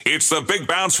It's the Big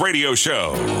Bounce Radio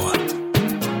Show. To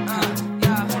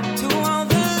all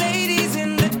the ladies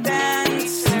in the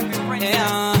dance, I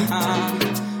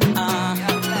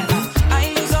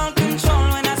lose all control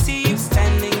when I see you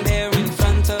standing there in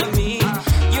front of me.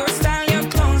 Your style, your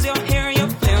clothes, your hair, your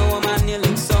flair, woman, you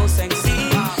look so sexy.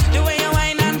 The way you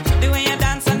whine and the way you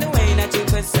dance and the way that you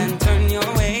twist and turn your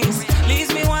waist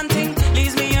leaves me wanting,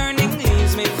 leaves me yearning,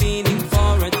 leaves me feeling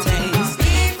for a taste.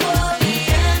 Before the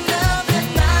end of the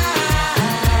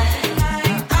night,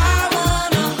 I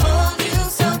wanna hold you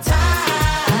so tight.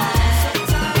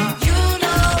 You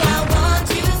know I want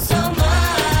you so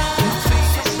much,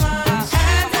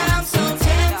 and I'm so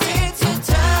tempted to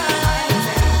touch.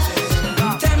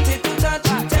 Tempted to touch,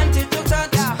 tempted to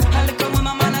touch. A little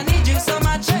woman, man, I need you so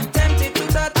much. Tempted to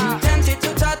touch, tempted to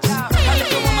touch. A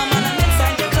little woman, man, I'm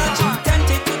inside your clutch.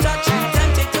 Tempted to touch,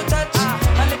 tempted to touch.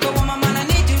 A little woman, man, I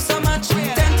need you so much.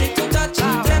 Tempted to touch,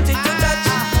 tempted to touch.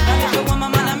 A little woman,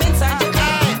 man, I'm inside your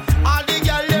clutch. All the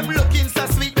girls them looking so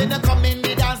sweet when they come in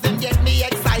the dance, them get me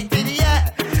excited, yeah.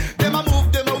 Them a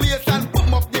move them a waist and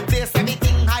boom up the place,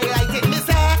 everything highlighted, me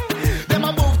say. Them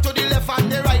a move to the left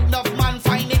and the right, enough man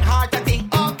find it hard to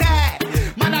think, okay.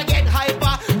 Man I get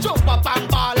hyper, jump up and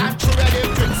ball and throw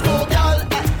them drinks. Go girl,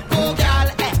 go girl,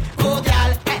 go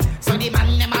girl, so the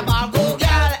man them a ball, go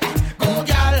girl, go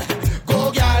girl,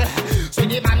 go girl, so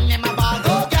the man them a ball,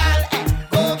 go girl,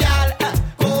 go girl,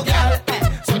 go girl,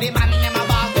 so the man them a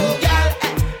ball, go girl,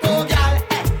 go girl,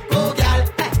 go girl.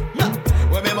 No,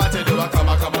 when me want to do a come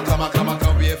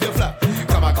wave your flap,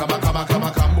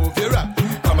 come move your rap,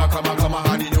 come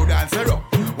honey you dance it up.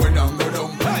 When I'm go down,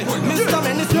 Mr.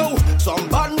 Man is yo. Some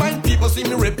bad mind people see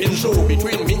me ripping show.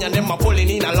 Between me and them are pulling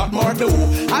in a lot more too.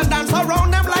 I dance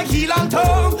around them like heel and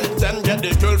toe. Then get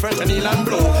the girlfriend and heel and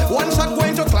blow. One shot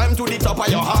going to climb to the top of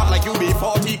your heart like you be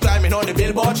 40 climbing on the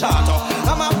Billboard chart.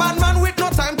 I'm a bad man with no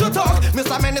time to talk.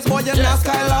 Mr. Man is boy in the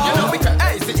skyline. you know we can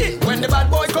ice it. When the bad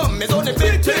boy come, it's only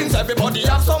big things. Everybody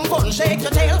have some fun, shake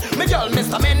your tail. Me girl,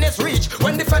 Mr. Menace reach.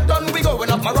 When the fed done, we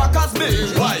going up Maracas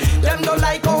Beach. Why? Them don't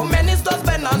like how Menace does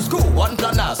bend and screw. One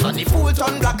planners and the full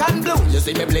turn black and blue. You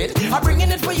see me blade? I'm bringing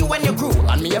it for you and your crew.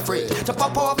 And me afraid to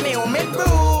pop off me on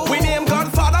brew. We name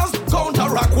Godfathers,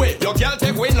 counteract with. Your girl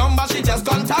take away number, she just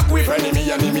contact with.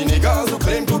 Enemy niggas who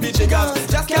claim to be chiggers,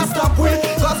 just can't stop with.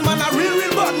 Cause man a real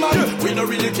bad man. We don't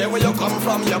really care where you come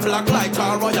from. You're black like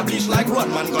tar or you bleach like run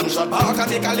man. Gunshot bark and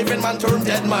make a living man turn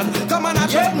dead man. Come on a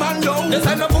dead man, yo. This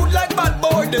ain't no mood like bad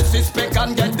boy. Disrespect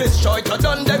and get destroyed. To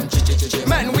done them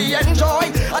man we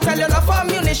enjoy. I tell you enough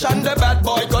ammunition. The bad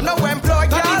boy gonna employ.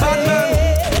 Bad man.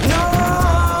 No.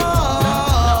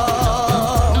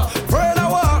 Friend I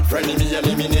want.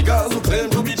 Enemy niggas who claim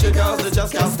to be chiggers, they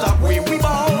just can't stop. We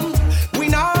born. We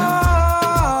know.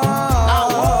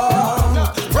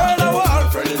 Friend I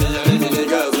want. Enemy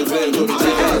niggas who claim to be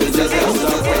chiggers, they just can't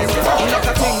stop. Knock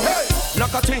a ting,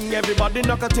 knock a ting, everybody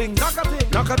knock a ting, knock a ting,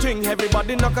 knock a ting,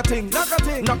 everybody knock a ting, knock a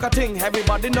ting, knock a ting,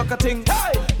 everybody knock a ting,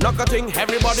 hey, knock a ting,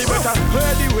 everybody better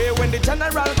hear the way when the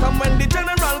general come, when the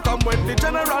general come, when the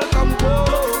general come.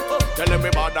 Oh. Tell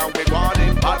everybody that we want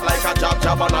it, bad like a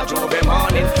job on a Juve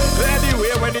morning. Hear the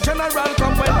way when the general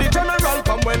come, when the general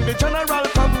come, when the general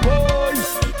come. Boy,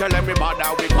 tell everybody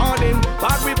that we want him,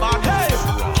 bad we bad, hey.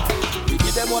 We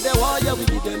give them what they want, yeah, we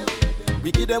give them.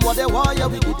 We give them what they want, yeah,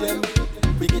 we give them.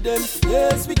 We give them,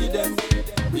 yes, we give them.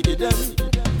 We give them.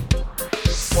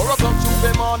 4 o'clock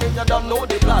Tuesday morning, you don't know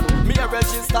the plan. Me a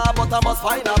register, but I must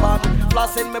find a van.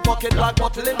 Flash in my pocket, black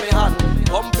bottle in my hand.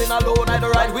 Pumping alone, I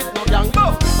don't ride with no gang.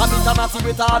 Go! I meet a natty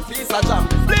with a hard piece of jam.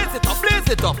 Blaze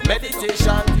it up,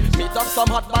 meditation. Meet up some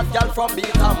hot bad girl from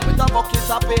Beatham with a bucket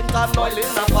of paint and oil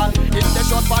in a pan. In the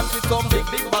short pants with some big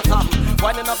bottom.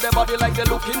 Winding up their body like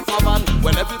they're looking for man.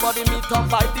 When everybody meet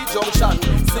up by the junction,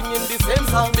 singing the same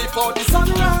song before the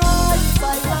sunrise.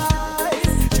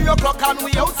 3 o'clock and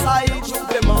we outside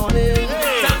Tuesday morning.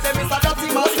 Tell them it's a dirty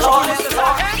must.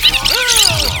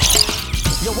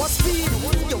 You want speed,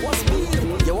 you want speed,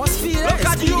 you want speed. Look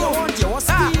at you, you want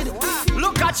speed.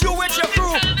 Look at you with your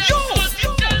crew. You,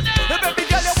 the baby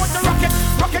girl, you want to rock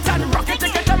it and rock it.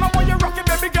 Take your time, I want you rock it,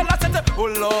 baby girl. I said, oh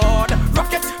Lord,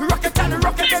 rock it and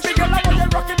rock it, baby girl. I want you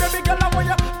rock it, baby girl. I want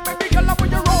you, baby girl. I want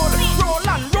you roll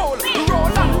and roll,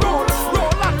 roll and roll,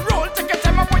 roll and roll. Take your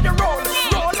time, I want you roll and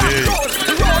roll.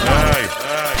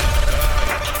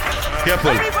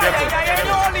 Careful.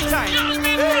 All the time.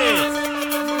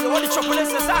 You want the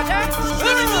chocolates to start, eh?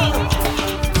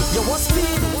 You want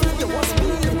speed, you want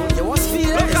speed, you want speed.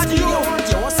 Look at you, you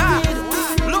want speed.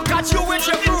 Look at you with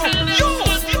your crew. You,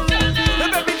 the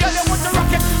baby girl, you want to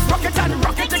rock it and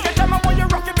rock it. Take your time, I want you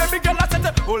rock it, baby girl. I said,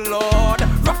 oh Lord,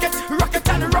 rock it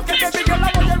and rock it, baby girl. I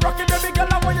want you rock it, baby girl.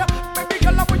 I want you.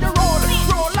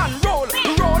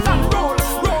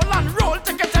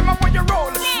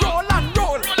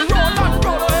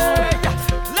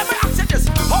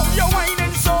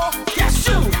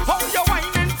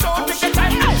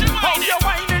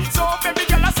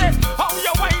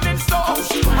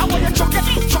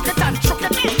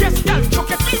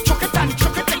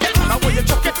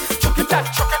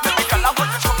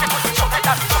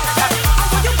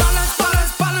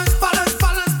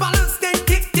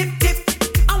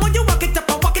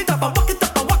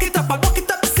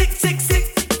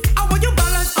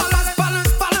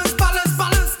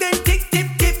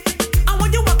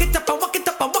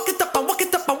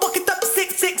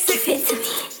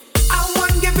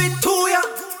 give it to ya.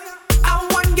 I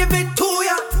want give it to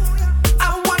ya.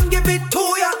 I want give it to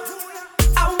ya.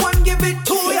 I want give it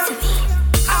to ya.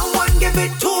 I want give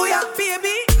it to ya,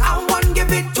 baby. I want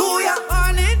give it to ya.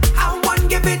 I want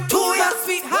give it to ya,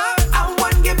 sweetheart. I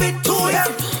want give it to ya.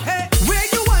 Hey, where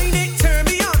you whine it, turn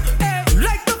me on. Hey,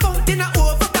 like the fountain I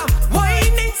overcome.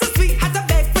 Whining so sweet, had to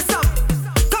beg for some.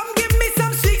 Come give me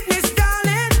some sweetness,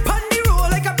 darling. Pon the roll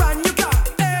like a brand new car.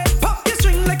 Hey, pop your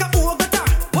string like a old guitar.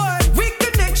 What? Weak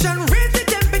connection, raise the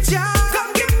temperature.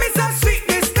 Come give me some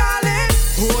sweetness, darling.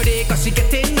 Hold it, cause she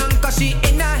getting on, cause she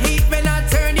in a heat when I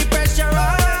turn the pressure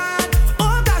on.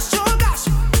 Oh gosh,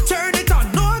 turn it on.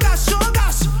 Oh gosh.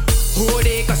 Hold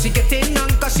it, cause she getting on,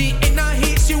 cause she in a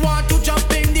heat. She want to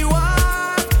jump in the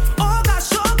water. Oh gosh,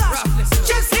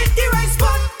 just hit the right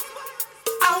spot.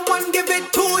 I want give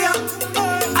it to ya.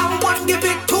 I want give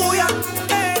it to ya.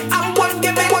 I want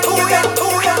give it to ya.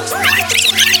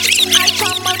 I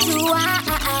come out to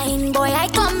wine, boy. I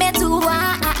come here to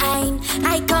wine.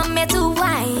 I come here to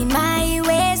wine. My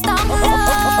waist down low.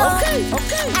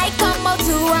 I come out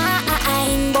to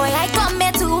wine, boy. I come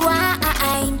here to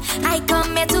wine. I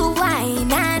come here to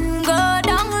wine and go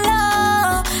down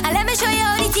low. And let me show you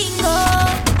how the thing go.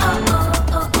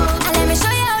 And let me show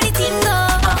you how the thing go.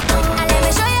 And let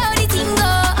me show you how the thing go.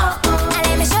 And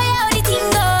let me show you how the thing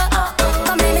go.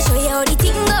 Come, let me show you how the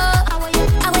thing go.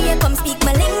 I want you come speak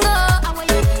my lingo.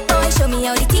 Boy, show me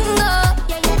how the thing go.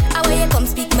 I want you come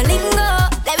speak my lingo.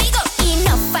 Let me go.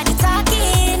 Enough for the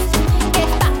talking. Get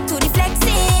back to the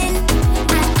flexing.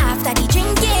 And after the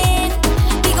drinking,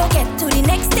 we go get to the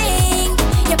next thing.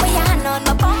 You put your hand on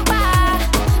my bumper.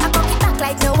 I pop it back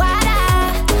like no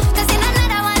water. Cause in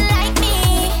another one like me.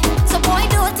 So boy,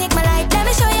 don't take my life. Let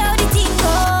me show you how the thing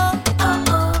go.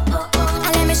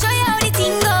 And let me show you how the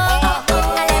thing go.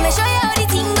 And let me show you how the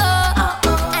thing go.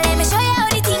 And let me show you how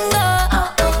the thing go.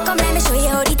 Come, let me show you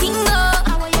how the thing go.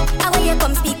 I want you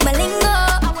come speak my lingo.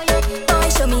 Boy,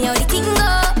 show me how the thing go.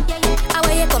 I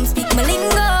want you come speak my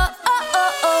lingo.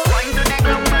 Wine to the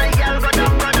ground, my girl, go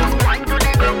down, go down. Wine to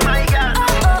the ground, my girl.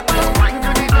 Wine to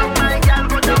the ground, my girl,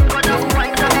 go down, go down.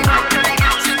 Wine to the ground, my girl.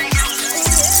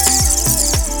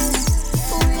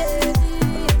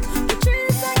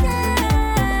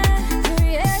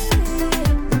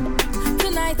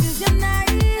 Tonight is your night,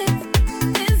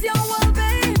 is your world,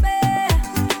 baby.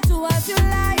 Do as you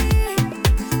like,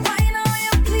 why not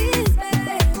you please,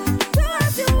 baby? Do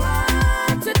as you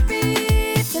want with me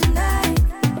tonight.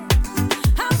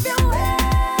 Have your way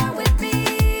with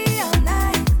me all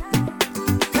night.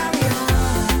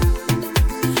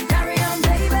 Carry on,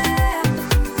 baby.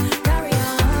 Carry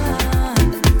on,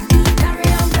 carry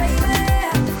on, baby.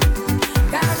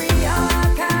 Carry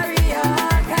on, carry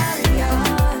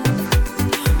on.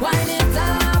 Wind it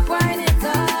up, wind it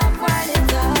up, wind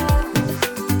it up.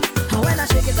 And when I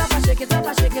shake it up, I shake it up,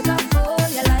 I shake it up. Oh,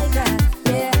 you like that,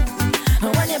 yeah.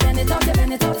 And when you bend it up, you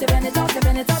bend it up, you bend it up, you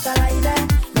bend it up, I like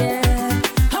that, yeah.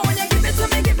 And when you give it to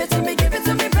me, give it to me, give it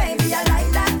to me, baby, I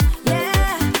like that,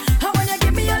 yeah. And when you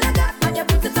give me all of that, and you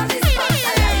put it on the spot, I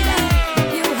like that.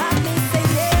 You have me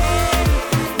saying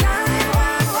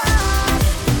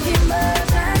 911,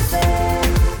 emergency,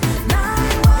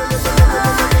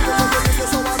 911.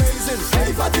 So amazing.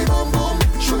 Hey, fatty boom boom,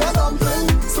 sugar dumpling,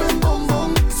 slim boom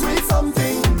boom, sweet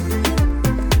something.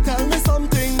 Tell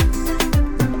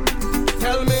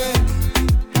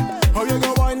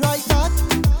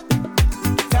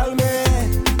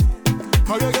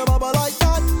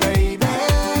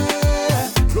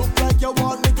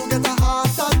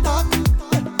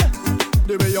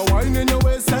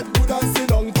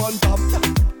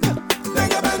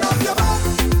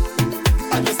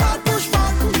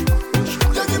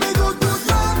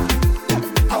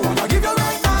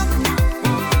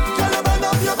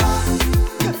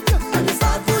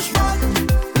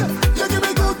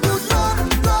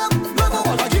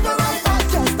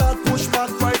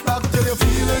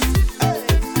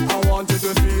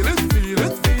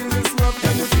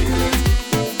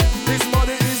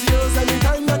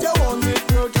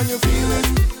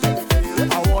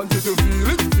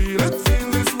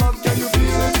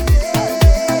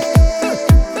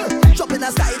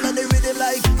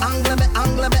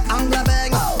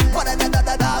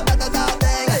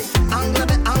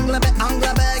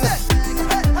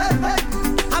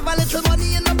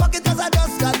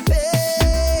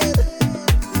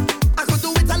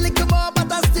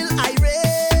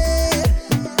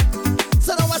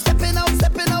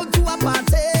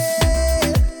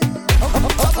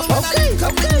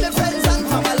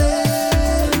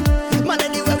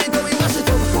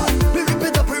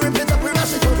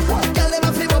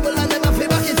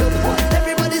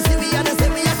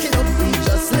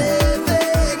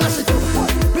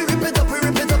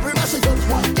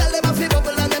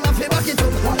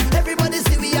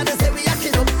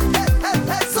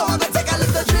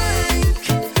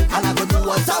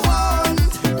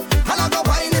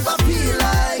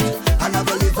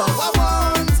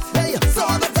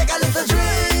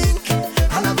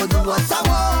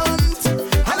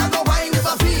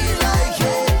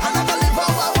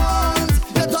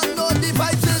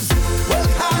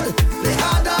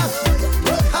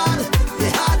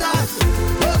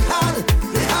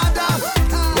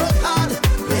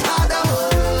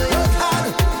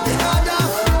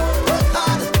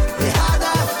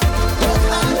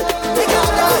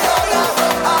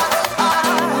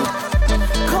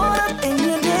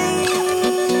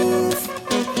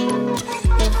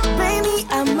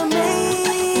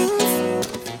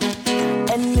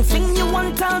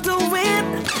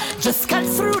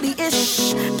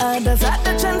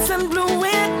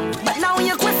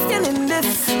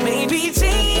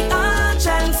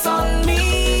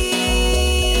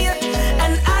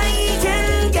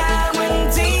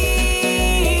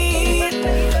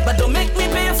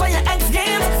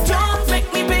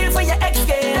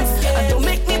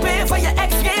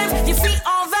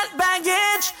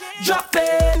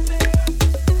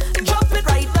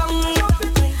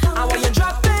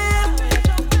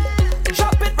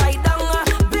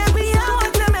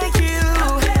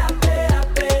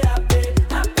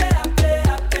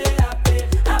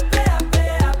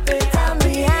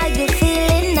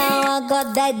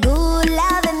of that good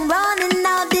love and running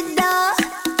out the door.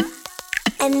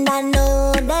 And I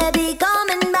know they'll be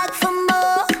coming back for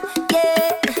more.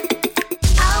 Yeah.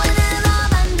 I will never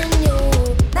abandon you.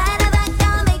 Matter of fact,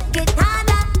 I'll make it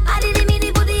harder. I didn't mean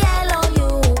to put the hell on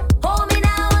you. Hold me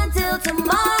now until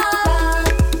tomorrow.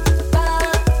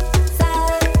 Side,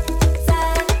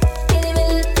 side, in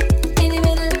the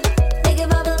middle, make it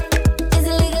bubble. Is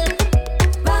it legal?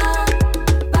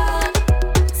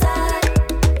 Side,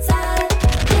 side,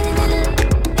 in the middle.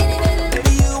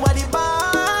 Baby, you are the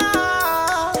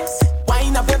boss.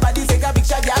 Wind up your body, take a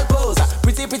picture, girl, pose.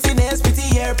 Pretty, pretty nails, pretty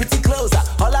hair, pretty clothes.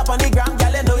 All up on the ground,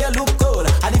 girl, you know you look good.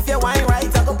 And if you wine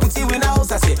right, I go put you in a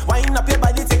house. I say, wind up your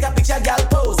body, take a picture, girl,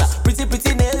 pose. Pretty,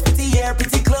 pretty nails, pretty hair,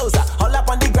 pretty clothes. All up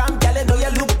on the ground, girl, you know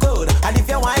you look good. And if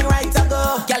you wine right, I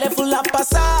go, girl, you full up a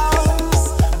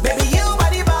sauce. Baby, you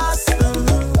are the boss.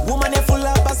 Woman, you full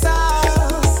up a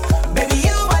sauce. Baby,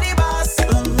 you are the boss.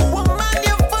 Woman,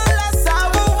 you full of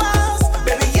sauce.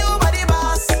 Baby, you are the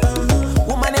boss.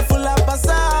 Woman, you full up a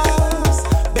sauce.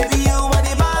 Baby, you are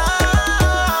the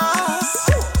boss.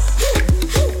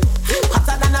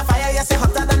 Hotter than a fire, you say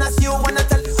hotter than a stew. Wanna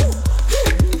tell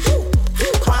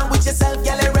Come with yourself,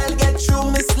 girl, you real get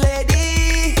through, Miss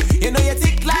Lady. You know you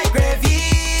tick like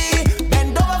gravy.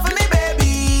 Bend over for me,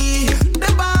 baby. The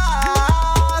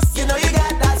boss, you know you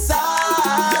got that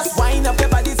sauce. Wind up your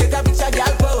body, take a picture,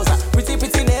 girl, pose. Pretty,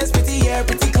 pretty nails, pretty hair,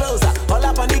 pretty clothes. All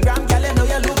up on the gram, girl, you know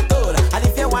you look good. And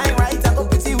if you wine right, I go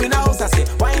put you in a house. I say,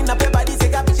 wind up your body,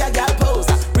 take a picture, girl, pose.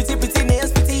 Pretty, pretty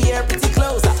nails, pretty hair, pretty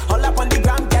clothes. All up on the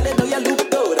gram, girl, you know you look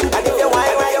good. And if you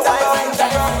wine right, I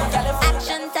go.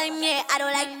 Action time, yeah, I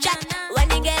don't like chat. When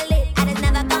you get lit, I just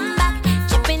never come back.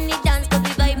 Chipping the dance, cause we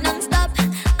vibe non-stop.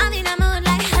 I'm in a mood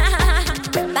like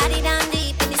body down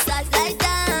deep in the sauce like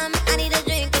damn. I need a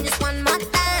drink and just one more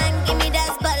time. Give me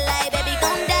that spotlight, baby,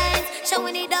 come dance.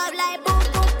 Showing it up like boom,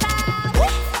 boom,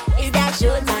 pow. Is that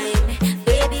showtime?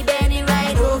 Baby, bend it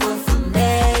right over for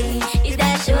me. Is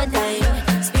that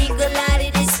showtime? Speak the light,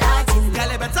 it is starting.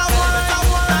 Girl, you better wine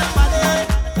that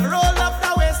body. Roll up the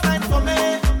waistline for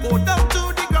me. Go down to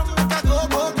the ground, make a go,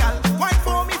 girl. Wine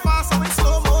for me fast, so in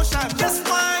slow motion. Just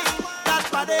wine that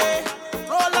body.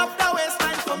 Roll up the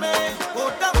waistline for me. Go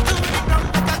down to the ground,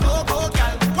 make a go,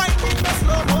 girl. Wine in the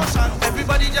slow motion.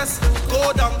 Everybody just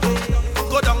go down,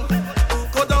 go down,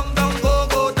 go down, down, go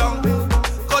down,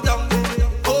 go down,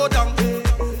 go down,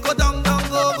 go down, down,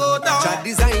 go down. Chat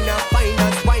designer,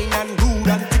 finance, wine and rude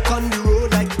and tick on the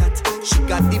road like that. She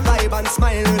got the vibe and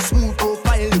smile, her smooth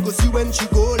profile. You go see when she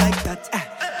go like that.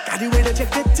 Got the way that you're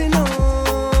getting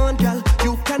on, girl.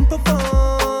 You can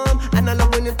perform, and I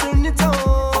love when you turn it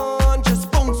on. Just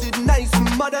bounce it nice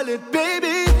and model it,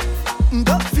 baby.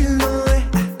 Don't feel no way,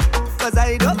 cause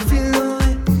I don't feel no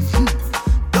way.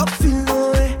 Don't feel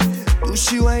no way. Do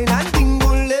she wine and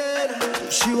dingle it?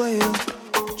 Do she wine up?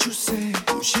 Juicy,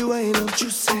 do she wine up?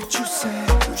 Juicy, juicy.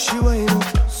 Do she wine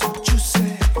up? So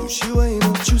juicy, do she wine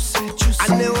up? Juicy, juicy.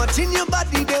 And they watching your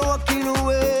body, they walking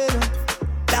away.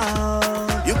 Down.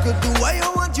 You could do what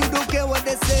you want, you don't care what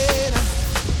they say.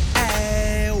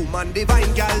 Hey, woman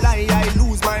divine, girl, I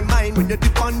lose my mind when you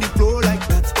dip on the floor like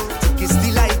that. Take it's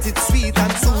delight, it's sweet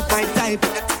and suit my type.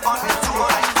 When you dip on the floor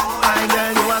like that. My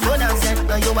girl, you are good as it,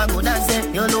 girl, you are good as it.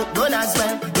 You look good as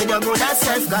well. When you're good as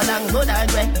self, girl, I'm good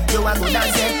as well. You are good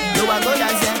as it, you are good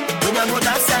as it. When you're good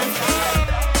as self,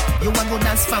 you are good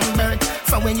as from birth.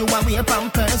 From when you are wear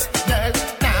pampers, girl.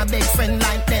 Nah, big friend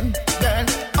like them, girl.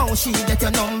 Oh, she get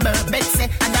your number, Betsy,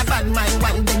 and a bad mind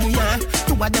one day you yearn.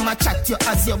 Two of them a chat you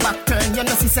as your back turn. You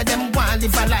know, she said them want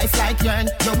live a life like yourn.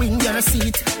 You win your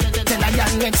seat, tell her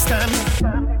your next term.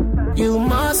 You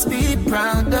must be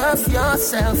proud of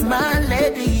yourself, my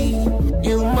lady.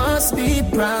 You must be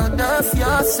proud of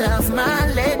yourself, my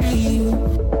lady.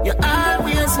 You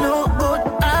always look good,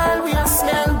 always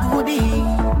smell goody.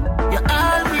 You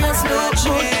always look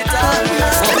good,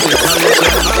 always smell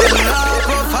goody.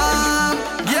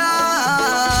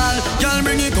 Girl,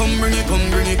 bring it, come, bring it, come,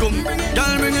 bring it, come.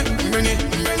 Girl, bring it, bring it.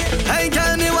 Hey,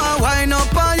 tell me why wine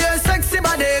up on your sexy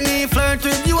body. Me flirt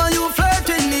with you and you flirt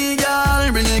with me,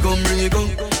 girl. Bring it, come, bring it, come.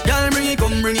 Girl, bring it,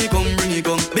 come, bring it, come, bring it,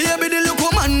 come. Baby, the look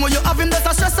woman, when you have him, that's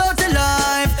a stress out your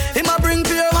life. Him a bring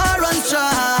pure heart and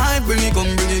strive. Bring it,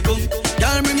 come, bring it, come.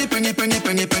 Girl, bring it, bring it, bring it,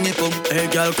 bring it, bring it, come. Hey,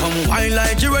 girl, come wine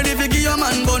like you ready to give your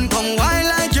man bun. Come wine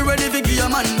like you ready to give your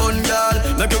man bun,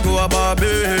 girl. Make you go a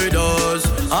Barbados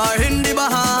or in the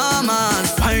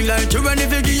Bahamas. Wine like you ready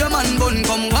to give your man bun.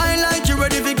 Come wine like you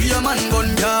ready to give your man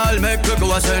bun, girl. Make you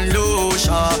go a St.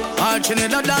 Lucia or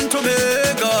Trinidad and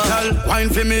Tobago. Girl, wine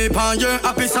for me on your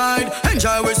happy side.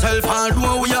 Enjoy yourself and do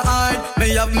what you hide.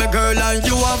 Me have me girl and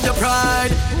you have your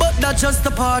pride, but that's just a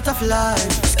part of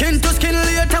life. Skin to skin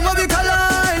later when we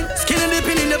collide. Skin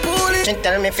dipping in the pool. She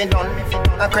tell me if it done,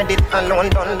 a credit alone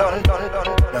done.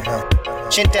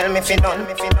 She tell me if it done,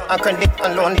 a credit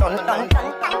alone done.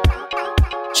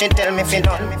 She tell me if it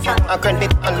done, a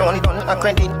credit alone done. A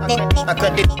credit alone done. A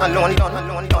credit alone done.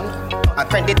 A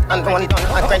credit alone done.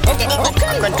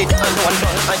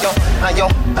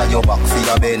 Ayo back for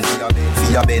your ben, ayo back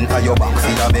for your ben, ayo back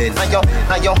for your ben,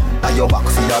 ayo back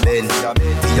for your ben, ayo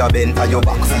back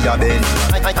for your ben,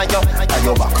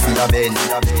 ayo back for your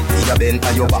ben,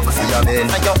 ayo back for your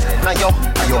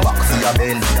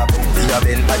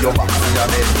ben, ayo back for your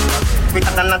ben.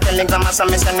 Quicker than a telegram, so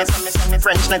me send me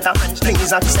French letter.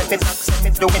 Please accept it.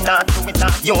 Do it hard.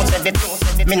 You said it.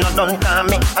 Me no done call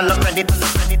me and no credit.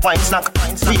 Wine snack,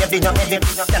 baby you edit.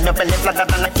 Can you belly flatter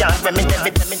than a cat when me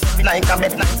debit? Like a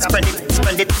bed, spread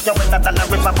it. You better than a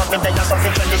river, but me there you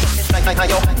something trendy.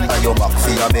 Ayo back for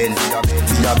your ben,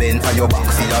 ayo back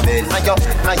for your ben, ayo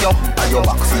back for your ben,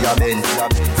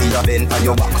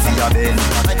 ayo back for your ben,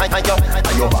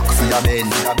 ayo back for your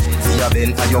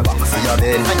ben, ayo back for your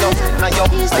ben,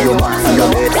 ayo back for your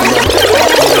ben.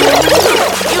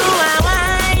 You are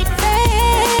wifey,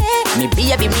 me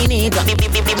baby, me need me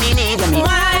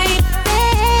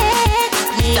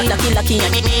lucky,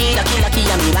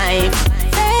 I'm me wife.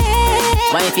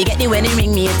 Wife, you get the wedding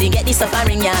ring, me you get the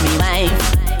suffering, yeah, me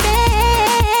wife.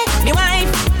 Me wife,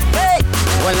 hey.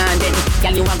 Hold on then,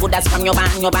 girl, you are good as from your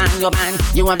band.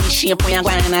 You have the shape where you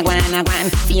gwan.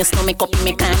 Face no make up,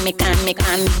 me can.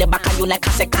 The back of you like a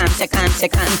second.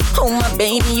 Oh my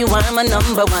baby, you are my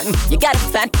number one. You got a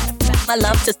fat, my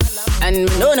love to, and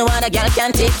no other girl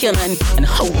can take you, man. And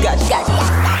oh God, you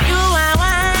are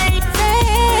wifey.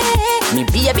 Me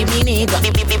baby, me need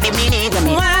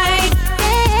me wife.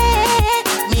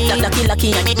 Me lucky,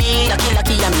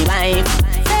 I'm me wife.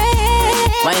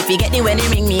 Wife, you get the wedding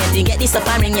ring, me you get the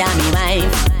suffering, yeah, me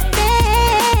wife.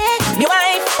 Me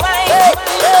wife.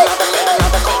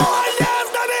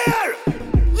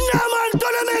 No man to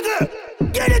the middle.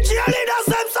 Get the cheerleaders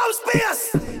them some space.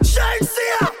 Shine see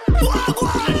ya.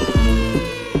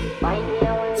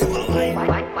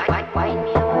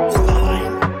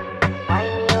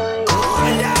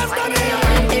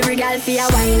 Every girl feel a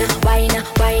wine.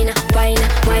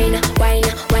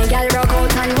 Girl rock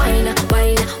out and wine.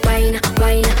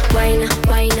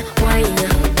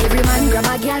 Every man grab a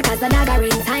girl 'cause the dagger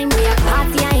in time. We a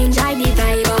party and enjoy the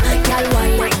vibe. Girl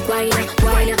wine.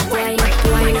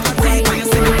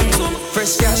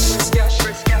 Fresh cash.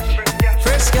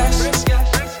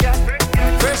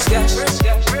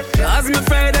 As me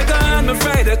Friday gone, me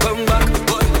Friday come back.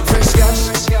 Fresh cash.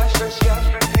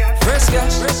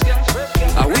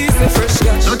 I we say fresh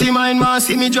cash. Dirty mind want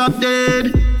see me drop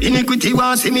dead. Iniquity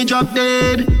want see me drop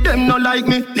dead. Them no like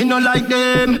me no like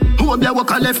them. Who up there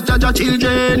walk a left judge a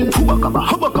children.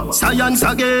 Science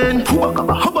again.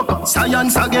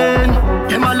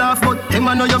 Them a laugh but them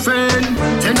a know your friend.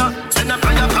 Send a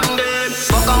fire upon them.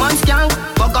 Pokemon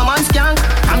skank.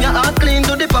 Come your heart clean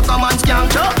to the Pokemon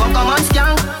skank. Pokemon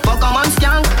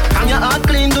skank. Come your heart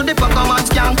clean to the Pokemon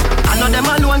skank. I know them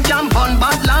alone can burn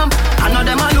bad lamp.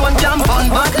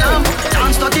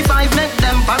 Chance 35 make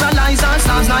them paralyze and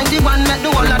Stars 91 make the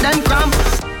whole of them cramp.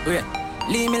 Wait,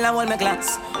 leave me alone, my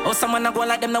glass. Oh, someone a go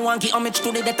like them, no one give homage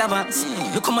to the death advance.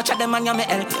 Look how much of them and you me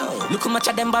help. Look how much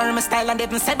of them borrow my style and they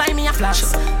even said by me a flash.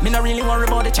 Me no really worry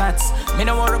about the chats. Me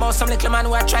no worry about some little man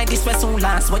who a try this way soon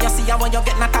last. What you see and what you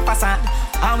get not a facade.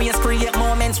 Always create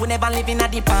moments we never live in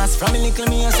at the past. From a little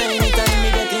me I say anytime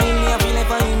me get in me I feel like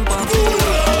a impact.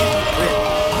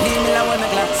 Leave me alone, my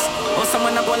glass. Oh,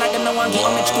 someone a go like them, no one give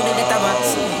homage to the death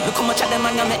advance. Look how much of them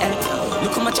and you me help.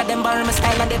 Look how much of them borrow my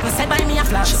style and they even said by me a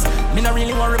flash. Me no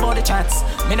really worry about the chats.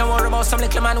 Me no worry about some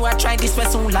little man who a try this way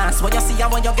soon last. What you see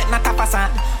and what you get not a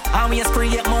facade. Always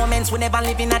create moments we never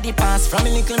live in at the past. From a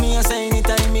little me I say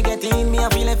anytime me get in me I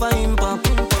feel like a impact.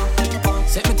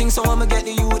 Set me think so I'ma get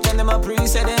the youth and them a pre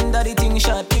say them that the thing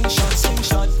shot.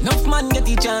 Enough man get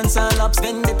the chance and lap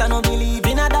spend it and no believe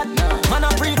in a that. Man a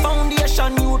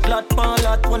pre-foundation youth lot pan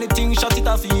lot. When the thing shot it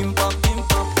a fi impact.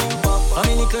 I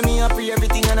mean little me a pre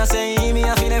everything and I say me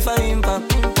a feel like a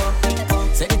impact.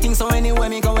 Say the thing so anywhere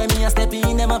me go when me a step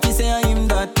in them a fi say I him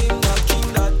that.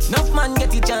 Enough man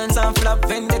get the chance and flap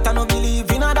vendetta no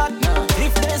believe in a that.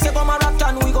 If they say come a rock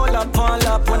and we go lap pan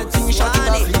lap. When the thing shot it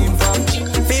a fi impact.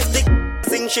 50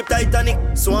 sing ship Titanic,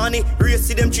 Swanee, race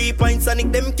see them 3 points and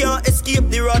it. Them can't escape,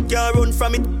 the rod can't run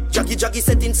from it. Jackie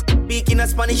settings, speaking a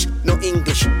Spanish, no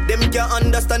English. Them can't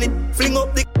understand it. Fling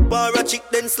up the bar a chick,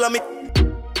 then slam it.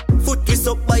 Foot twist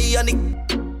up by Yannick.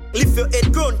 Lift your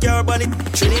head, ground carbon it.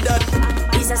 Trinidad.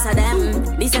 This This is a them,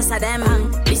 this is a them,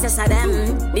 this is a them,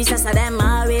 this is a them.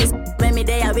 Always when me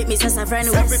there with me, just a friend.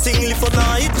 Everything live for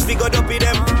night, we got up with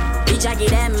them. The jaggy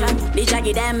them, the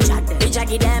jaggy them, the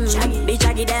jaggy them, the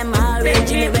jaggy them. Always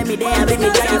Jimmy when me there with me,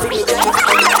 jaggy.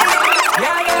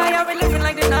 Yeah, we living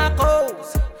like the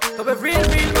narcos. But we're real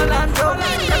Malando.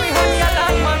 Every honey I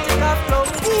like, man, take off clothes.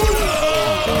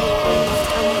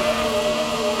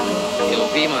 Yo,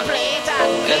 B-man.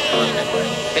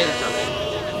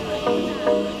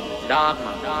 Dark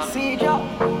man. See Joe.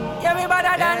 Yeah, we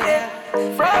better than them.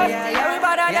 Front, yeah, we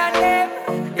better than them.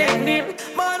 Big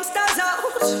monsters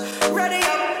out. Ready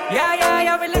up.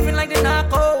 Yeah, we living like the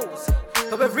narcos.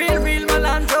 But we're real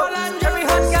Malando. Every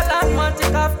hot girl and man,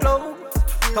 take off clothes.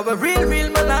 Cause we're real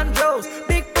Melandros.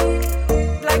 Big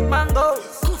like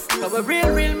mangoes. Cause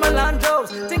we're real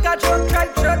Melandros. Think I drunk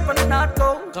right shirt from the North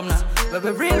Coast. Come now. But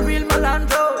we're real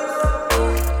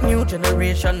Melandros. New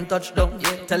generation touchdown.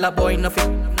 Tell a boy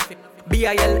nothing.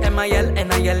 BIL, MIL,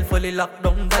 NIL fully locked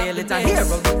down. Dial it and hear a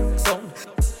sound.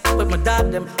 With my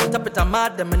dad them, top it and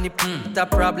mad them. And the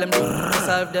problem they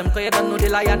solve them. Cause you don't know the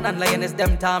lion and lioness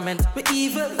them torment. We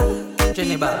evil.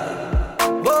 Jenny bad.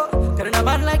 Whoa, cause in a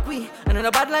bad like we, and in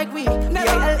a bad like we.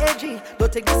 B-I-L-A-G,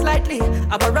 don't take this lightly.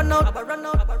 I'ma run out.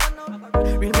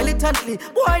 Real militantly,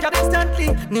 boy, job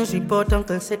instantly. News report,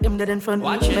 uncle said them dead in front.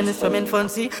 Watch it. Menace from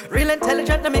infancy. Real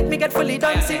intelligent, they make me get fully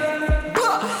dancing.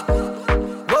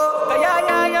 Whoa,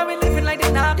 yeah, we living like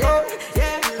this now.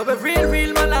 Yeah, but we're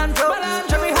real Malando.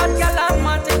 Every hot gal and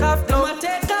man take off though. But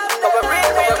we're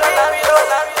real Malando.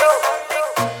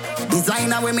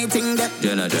 Designer when me ting that.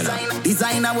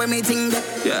 Designer when me ting that.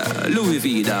 Yeah, Louis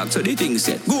V dog, so the thing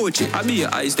set. Gucci, I be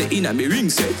your eyes, the inner me ring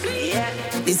set.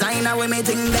 Designer when me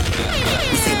ting that.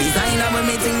 Me say designer when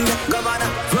me ting that. Governor.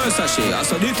 Versace, I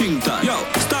saw the thing time. Yo,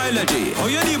 Stylogy, how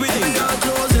you deal with it? I got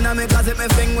clothes in me closet, me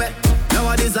fing wet. Now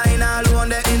a designer alone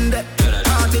the in that.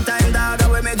 Party time dog,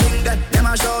 when me ting that. Them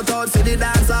a shout out for the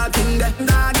dance all king that.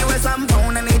 Dog, give us some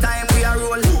pound anytime we a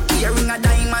roll. Earring a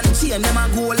diamond, chain them a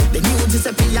gold. The new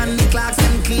Giuseppe and the clocks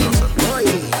them clean. Boy,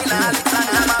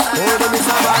 them is a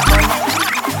bad man.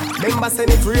 Remember say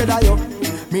me afraid of you.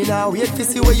 Me now wait to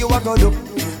see where you a go do.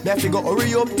 Me have to go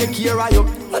hurry up, take care of you.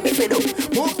 Let me feel up.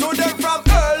 Move to them from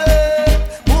early.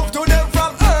 Move to them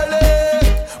from early.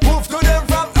 Move to them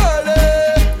from early.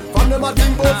 From them I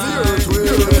think about the earth.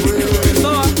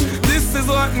 So this is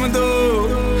what me do.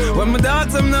 When my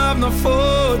dogs them not have no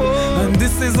food. And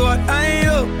this is what I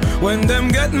do. When them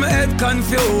get my head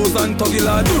confused and tuggy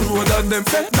la do road and them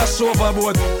dash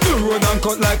overboard. Do road and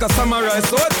cut like a samurai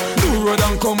sword. Do road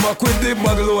and come back with the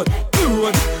bag load. Do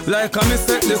road like a me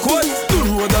set the code. Do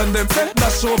road and them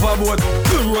dash overboard.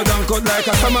 Do road and cut like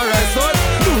a samurai sword.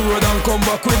 Do road and come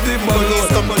back with the bag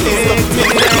load.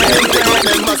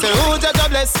 Remember say who Jah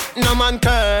bless, no man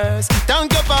curse. Thank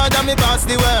you Father, me pass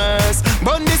the worst.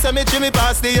 Bundy cemetery me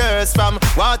pass the years. From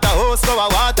water hose to a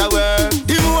water work.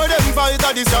 The more them fight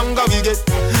the stronger we get.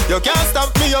 You can't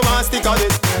stop me, you want stick on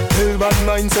it. Tell bad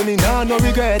mind say me nah no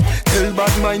regret. Tell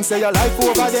bad mind say your life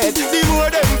over dead. The more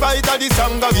them fight the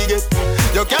stronger we get.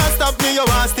 You can't stop me, you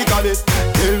want stick on it.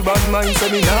 Tell bad mind say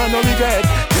me nah no regret.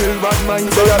 Tell bad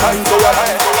mind say your life over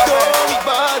dead. Don't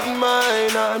bad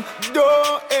mind and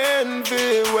don't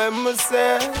envy when me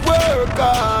say work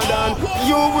hard and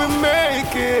you will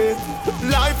make it.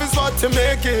 Life is what you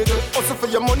make it. Also for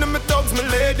your money, me thugs, me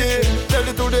lady. Tell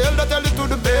it to the elder, tell it to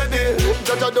the baby.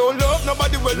 Judge I don't love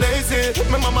nobody, we lazy.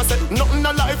 My mama said nothing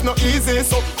in life not easy.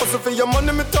 So also for your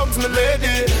money, me thugs, me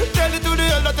lady. Tell it to the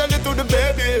elder, tell it to the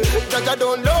baby. Judge I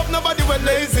don't love nobody, we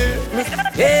lazy.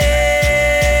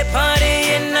 Hey,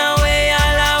 partying away,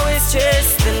 I'll always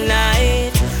stress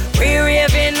tonight. We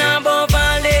raving above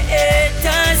all the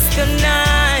haters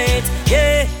tonight.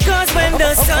 Yeah, cause when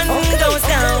the sun goes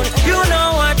down, you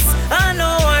know what's, I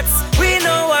know what's, we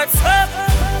know what's up.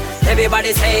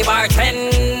 Everybody say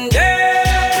bartender,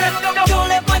 don't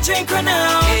let my drink run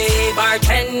out. Hey,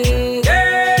 bartender,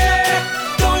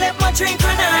 don't let my drink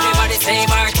run out. Everybody say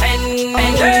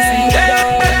bartender.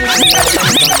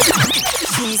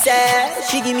 She said,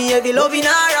 she give me every love in her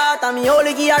heart and me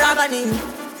only give her agony.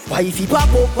 Wifey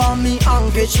pop up on me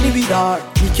and catch me with her.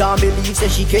 Me can't believe say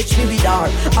she catch me with her.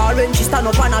 Or when she stand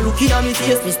up and a looking at me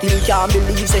face, me still can't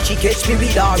believe say she catch me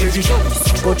with her. Every show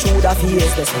go through the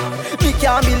face, the star. Me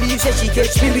can't believe say she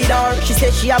catch me with her. She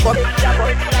said she a got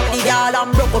the girl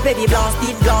and broke up every blast,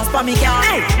 it blast for me car.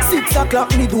 6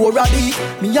 o'clock me door a beat.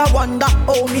 Me a wonder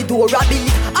how me door a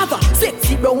beat. Have a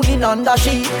sexy brown in under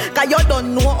sheet. Cause you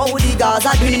don't know how the guys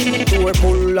are doing. Door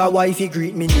pull a wifey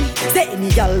greet me need. Say any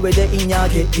girl with the in ya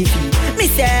get the feet. Me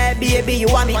say baby you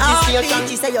want me heartbeat.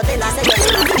 She say you tell her say you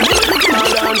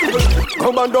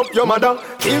come and up your mother.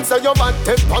 Things say you bad,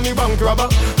 take on me bank robber.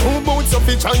 Who boots up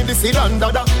each eye, this is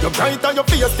dada. You bright on your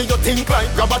face, do you think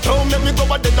like grabber? Don't make me go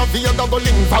a dead of you, go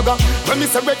link fagger. When me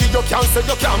say ready, you can't say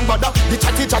you can't bother. The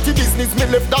chatty business, me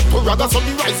left that to rather. So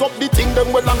me rise up the thing,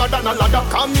 them well longer than a ladder.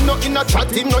 Come me no in a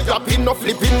chatting, no yapping, no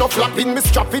flipping, no flapping. Me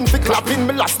strapping, fi clapping,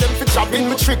 me last them fi chopping.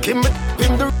 Me tricking, me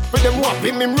him the with them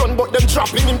whopping. Him run, but them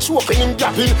trapping, him choking, him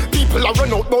gapping. People are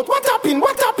run out, but what happened,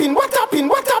 what happened, what happened,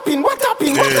 what happened, what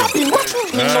happened, what happened, what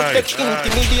happened? Me no take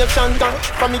intimidation,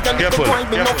 from me can get the point,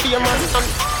 me no fear man.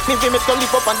 Me fi me to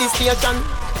live up on this station.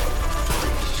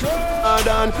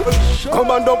 Come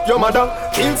and up your mother.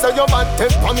 Things say you bad,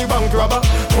 take on me bank robber.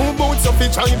 Who boots up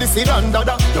each eye, this is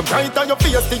dada. You bright on your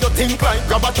face, do you think like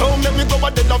grabber? Don't make me go a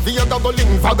dead of you, go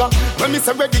link fagger. When me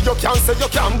say ready, you can't say you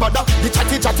can't bother. The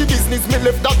chatty business, me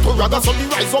left that to rather. So me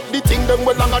rise up the thing, them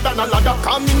well longer than a ladder.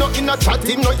 Come me no in a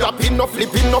chatting, no yapping, no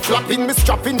flipping, no flapping. Me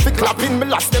strapping, fi clapping, me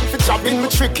last them fi chopping. Me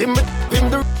tricking, me him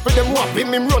the with them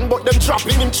whopping. Him run, but them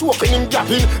trapping, him choking, him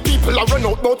gapping. People are run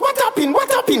out, but what happened, what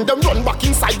happened? Them run back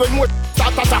inside when more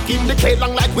start attacking. They play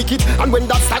long like wicked. And when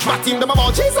that start batting, them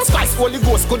about Jesus Christ, Holy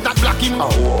Ghost could not block him.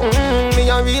 Me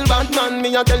a real bad man,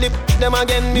 me a tell them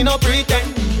again, me no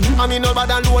pretend. I me no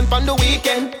bad alone from the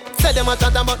weekend. Say them a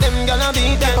chat about them, gonna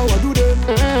beat them. How I do them?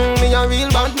 Me a real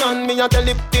bad man, me a tell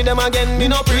them again, me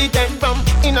no pretend. From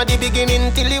inna the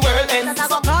beginning till the world ends.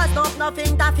 Cause I go cause no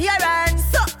interference.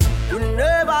 You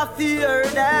never fear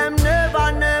them,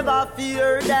 never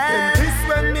fear them. This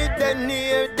when me then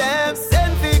near them,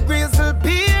 send big grizzle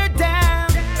peer them.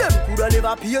 Them coulda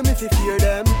never pay me fi fear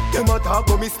them. Them a talk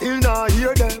but me still not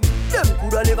hear them. Them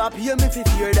coulda never pay me fi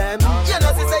fear them. You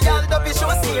know see say y'all don't be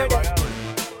sure steer them.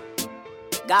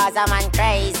 Gaza man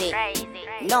crazy.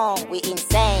 No, we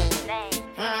insane.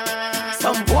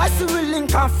 Some boys who will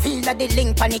link and feel that they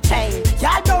link on the chain.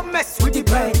 Y'all don't mess with the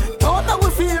brain. Don't that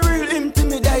we feel real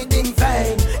intimidating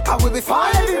vain. Cause we be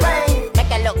falling every rain.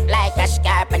 Make it look like a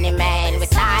scarp on the man. We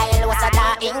style, what's a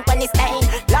dark ink on the stain.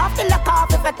 Love to look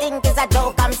off if I think it's a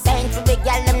joke I'm saying. For big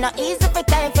y'all them not easy for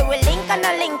time. For we link on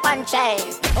a link on chain.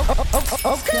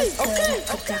 Okay.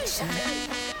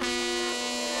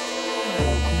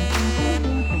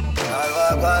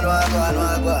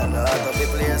 Go be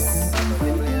place.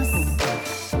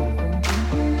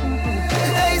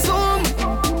 Hey Zoom,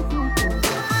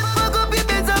 fuck up your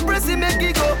beds and press it, make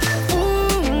it go.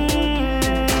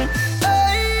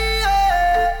 Hey,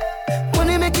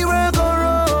 money make it work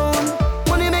around.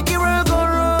 Money make it work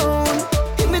around.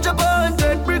 Hit me drop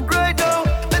 100 brick right now.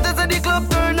 Let us at the club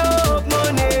turn up.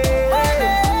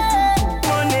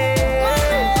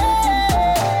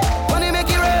 Money make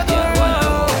it work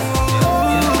around.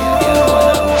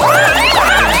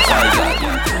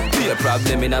 Be a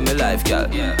problem in my life, girl.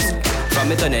 From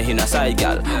me turn in a side,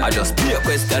 girl. I just be a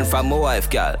question from my wife,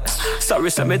 girl. Sorry,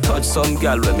 say me touch some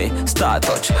girl with me start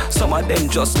touch. Some of them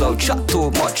just love chat too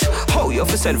much. How you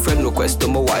fi send friend request to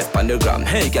my wife on the gram?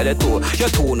 Hey, girl, you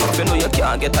too enough. You know you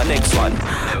can't get a next one.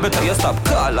 Better you stop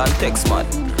call and text, man.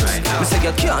 Me say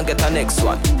you can't get a next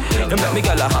one. You make me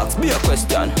girl ask me a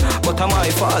question, but am I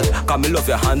fall? Cause me love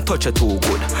your hand, touch you too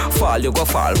good. Fall, you go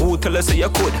fall. Who tell you say you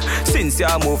could? Since you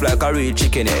move like a real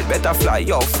chicken head, better fly,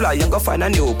 yo, fly and go find a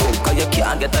new book. Cause you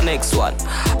can't get the next one.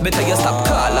 Better you stop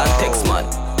call and text, man.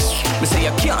 Me say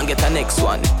you can't get the next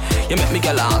one. You make me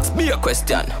girl ask me a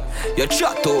question. You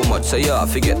chat too much, so you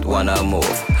have to get one a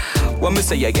move. When me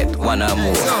say you get one a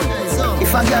move.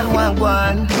 If a girl want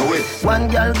one, do it. One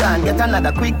girl gone, get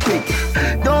another quick.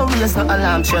 Don't raise no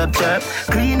alarm, chirp.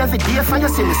 Clean every day for your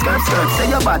silly skirt. Say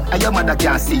you're bad, and your mother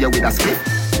can't see you with a script.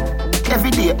 Every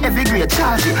day, every grade,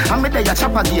 charge it. I'm there, you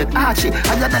chop a gate, arch it.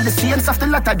 Higher than the saints of the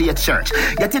latter day church.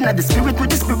 Get in the spirit with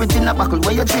the spirit in a buckle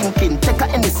where you're drinking. Take a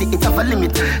Hennessy, it have a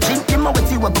limit. Drink him out with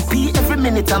you, I go pee every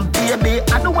minute. And baby,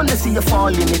 I don't wanna see you fall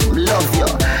in it. Love you.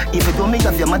 If you don't make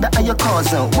of your mother or your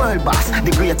cousin, world boss,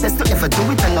 the greatest to ever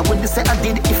do it. And I wouldn't say I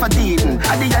did it if I didn't.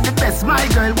 I did the best, my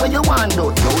girl, where you want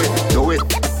to do it. Do it.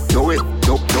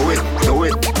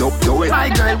 My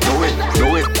girl, do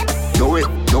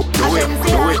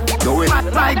it. Do it.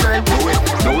 My girl,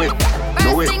 do it.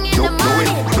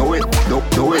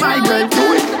 My girl, do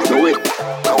it.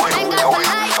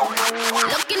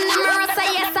 Look in the mirror, say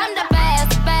yes, I'm the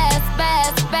best.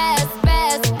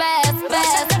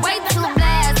 Way too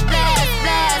blessed.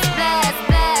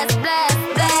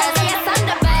 Yes, I'm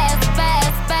the best.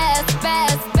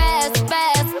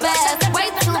 Way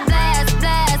too blessed.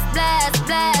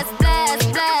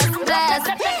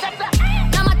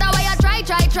 No matter where you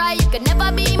try, you can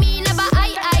never be me, never I.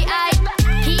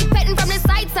 Keep petting from the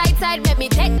side, make me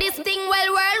take this thing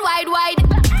well worldwide.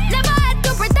 Never had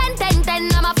to pretend,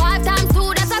 10. I'm a 5 times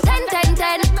 2, that's a 10.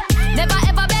 Never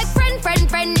ever beg friend.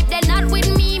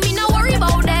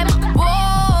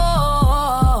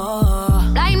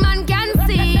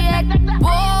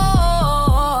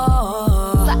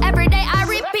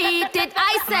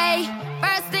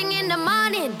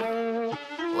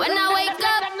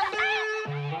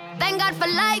 for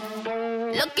life.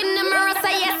 Look in the mirror,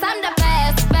 say yes, I'm the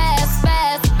best, best,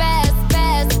 best, best,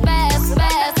 best, best,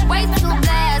 best. Way too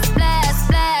blessed, blessed,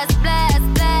 blessed,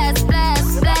 blessed, blessed,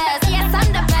 blessed, blessed. Yes,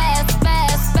 I'm the best,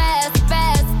 best, best,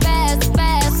 best, best,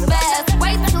 best, best.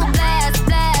 Way too blessed,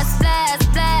 blessed, blessed,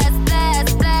 blessed,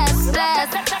 blessed, blessed,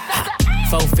 blessed.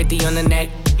 450 on the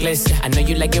necklace. I know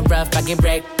you like it rough, I get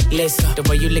reckless. The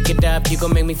way you lick it up, you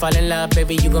gon' make me fall in love,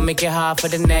 baby. You gon' make it hard for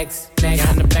the next.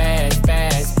 I'm the best,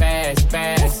 best, best,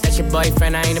 best. That's your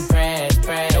boyfriend, I ain't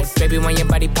impressed. Baby, when your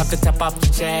body pop the top off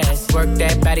your chest, work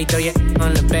that body, throw your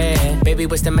on the bed. Baby,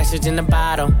 what's the message in the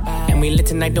bottle? And we lit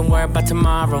tonight, don't worry about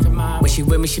tomorrow. When she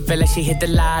with me, she feel like she hit the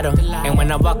lotto. And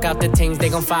when I walk out, the teams, they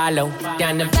gon' follow.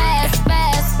 Down the best,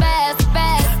 best, best,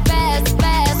 best, best,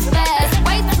 best, best.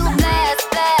 Way too blessed,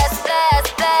 blessed,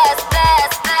 blessed, blessed,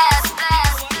 blessed, blessed, blessed.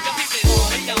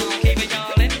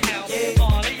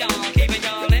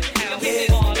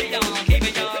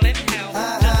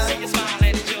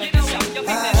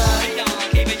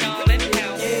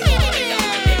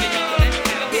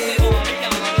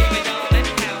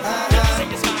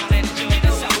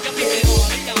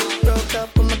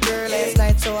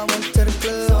 So I went to the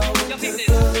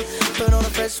club. Put on a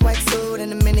fresh white suit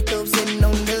and a mini coupe, sitting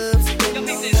on dubs.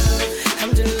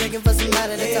 I'm just looking for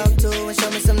somebody to talk to and show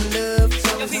me some love.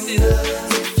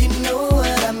 If you know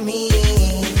what I mean.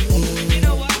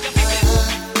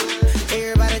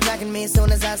 Everybody jocking me as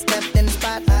soon as I stepped in the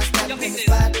spot.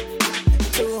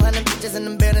 200 bitches in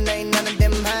the building, ain't none of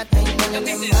them hot.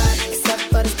 Except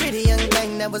for this pretty young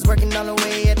thing that was working all the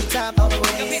way at the top.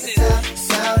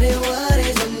 Shouted, what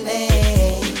is your name?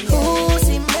 Ooh,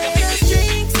 she made us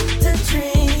drinks to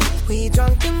drink. We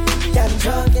drunk and got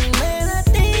drunk and man, I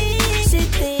think she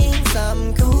thinks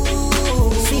I'm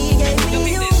cool. She gave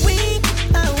me a wink,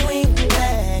 I winked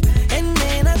back, and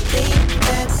then I think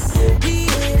that we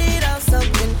hit it off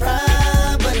something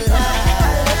proper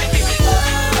like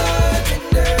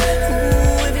bartender.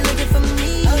 Ooh, if you're looking for me,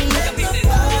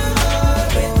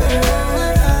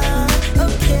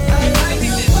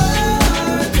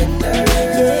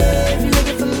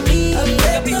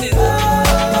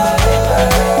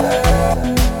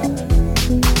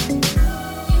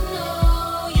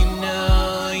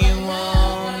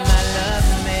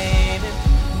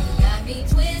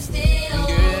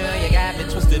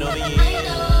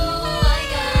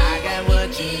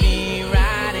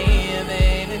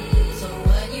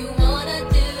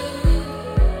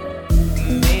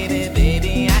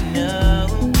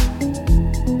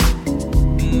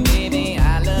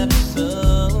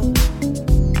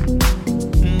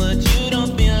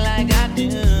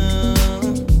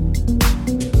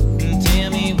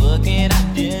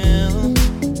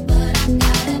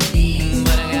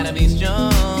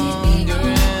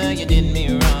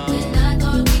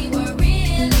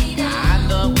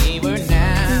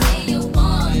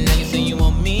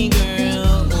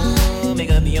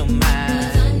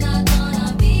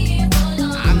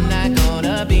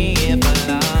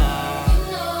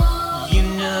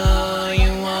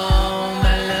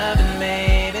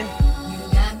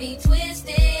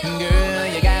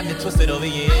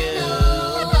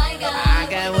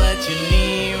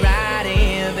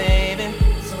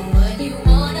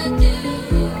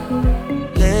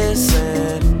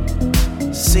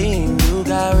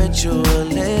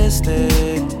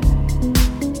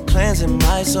 cleansing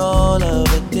my soul of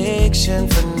addiction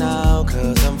for now,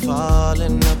 'cause I'm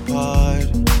falling apart.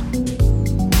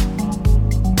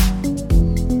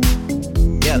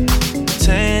 Yep,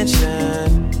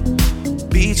 tension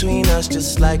between us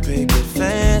just like picket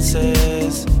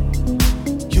fences.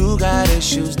 You got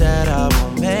issues that I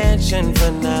won't mention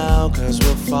for now, 'cause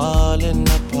we're falling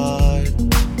apart.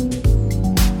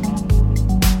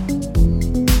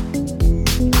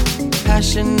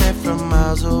 Passionate from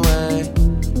miles away,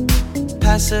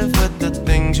 passive with the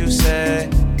things you say,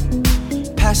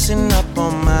 passing up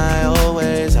on my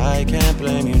always. I can't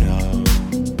blame you, no.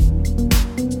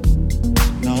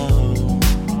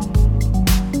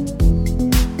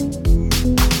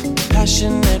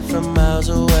 Passionate from miles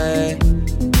away,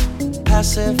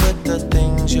 passive with the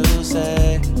things you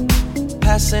say,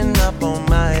 passing up on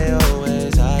my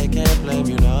always. I can't blame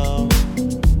you, no.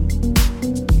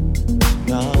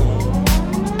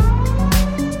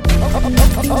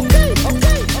 Okay.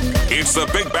 It's the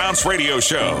Big Bounce Radio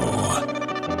Show.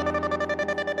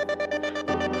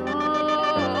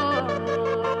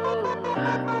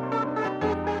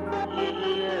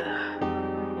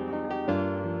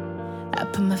 I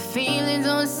put my feelings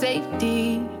on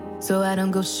safety, so I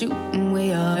don't go shooting where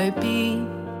your heart beat.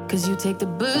 'Cause you take the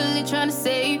bullet trying to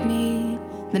save me,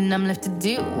 then I'm left to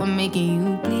deal with making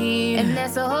you bleed. And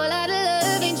that's a whole lot of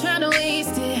love, ain't trying to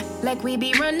waste it. Like we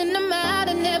be running them out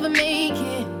and never make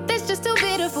it. That's just too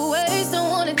bitter for words, don't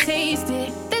wanna taste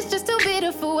it. That's just too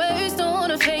bitter for words, don't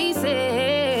wanna face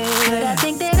it. But I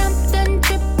think that I'm done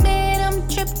tripping, I'm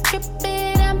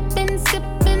tripping. I've been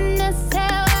sipping, that's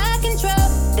how I control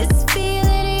this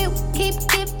feeling you keep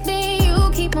giving,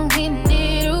 you keep on hitting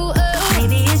it. Ooh, oh.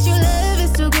 Maybe it's your love,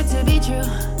 it's too good to be true.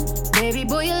 Baby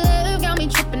boy, your love got me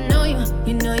tripping on you.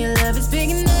 You know your love is big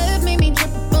enough, make me trip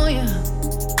on you.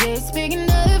 Yeah, it's big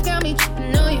enough, got me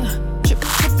tripping on you.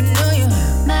 Tripping on you.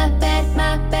 My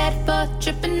bad for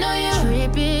tripping on you.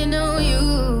 Tripping on you.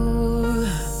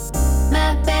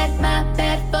 My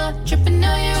bad for tripping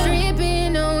on you.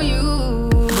 Tripping on you.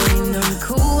 Boy, you know you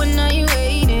cool when now you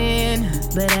waiting,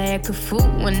 but I act a fool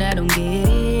when I don't get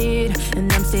it.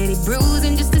 And I'm steady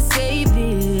bruising just to save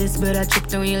this, but I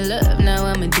tripped on your love, now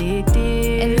I'm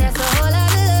addicted. And that's a whole lot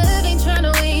of love, ain't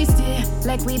tryna waste it.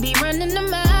 Like we be running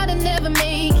them out and never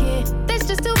make it. That's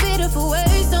just too bitter for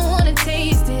words, don't wanna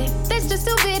taste it. That's just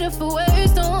too bitter for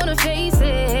words, don't wanna face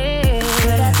it.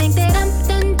 But I think that I'm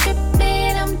done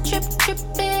tripping, I'm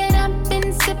tripping. I've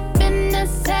been sipping,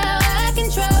 that's how I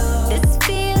control this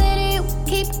feeling you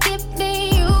keep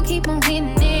giving, you keep on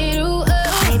hitting it. Ooh,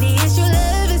 oh. Maybe it's your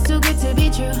love, it's too good to be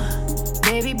true.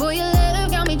 Baby boy, your love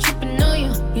got me tripping on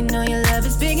you. You know your love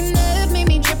is big enough, make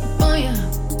me trip on you.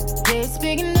 Yeah, it's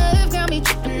big enough, got me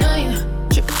tripping on you.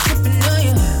 Tripping on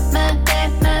you. My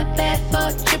bad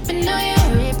for tripping on you.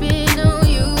 Tripping on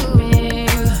you.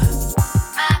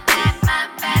 My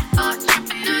bad for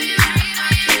tripping on you.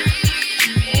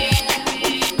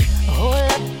 Hold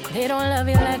up, they don't love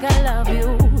you like I love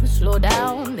you. Slow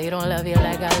down, they don't love you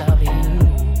like I love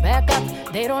you. Back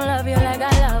up, they don't love you like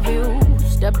I love you.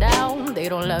 Step down, they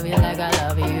don't love you like I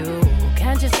love you.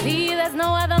 Can't you see there's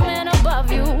no other man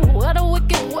above you? What a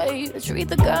wicked way to treat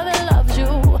the girl that loves you.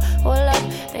 Hold up,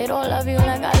 they don't love you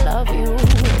like I love you.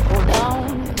 Hold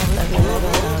down, they don't love you like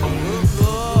I love you.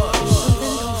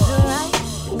 Something don't feel right,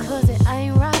 cause it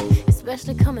ain't right,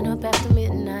 especially coming up after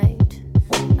midnight.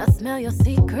 I smell your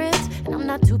secrets, and I'm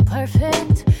not too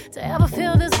perfect to ever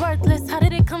feel this worthless. How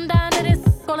did it come down to this?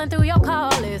 Scrolling through your call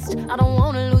list. I don't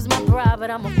wanna lose my pride, but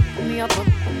I'ma f*** me up.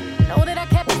 Know that I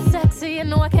kept it sexy, and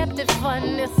know I kept it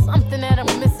fun. There's something that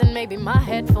I'm missing, maybe my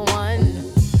head for one.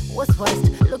 What's worst,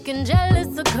 looking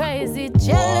jealous or crazy?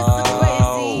 Jealous or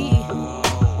crazy?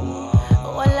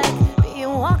 Or like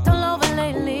being walked all over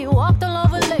lately?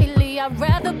 I'd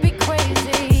rather be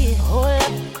crazy. Hold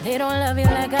up, they don't love you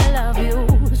like I love you.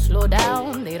 Slow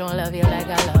down, they don't love you like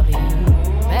I love you.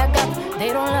 Back up,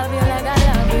 they don't love you like I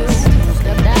love you.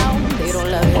 Step down, they don't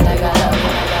love you like I love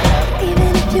you.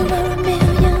 Even if you were a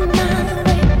million miles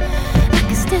away, I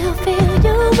can still feel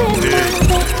you in my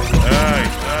way.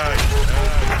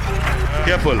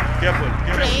 Careful.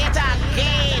 Play it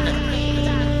again.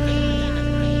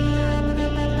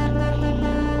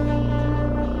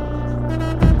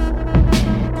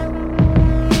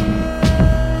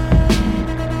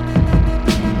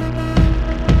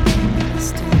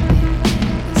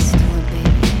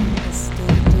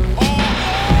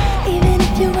 Even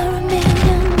if you were a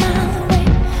million miles away,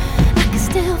 I can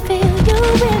still feel you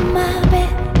in my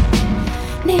bed.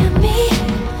 Near me,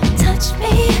 touch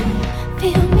me,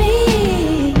 feel me.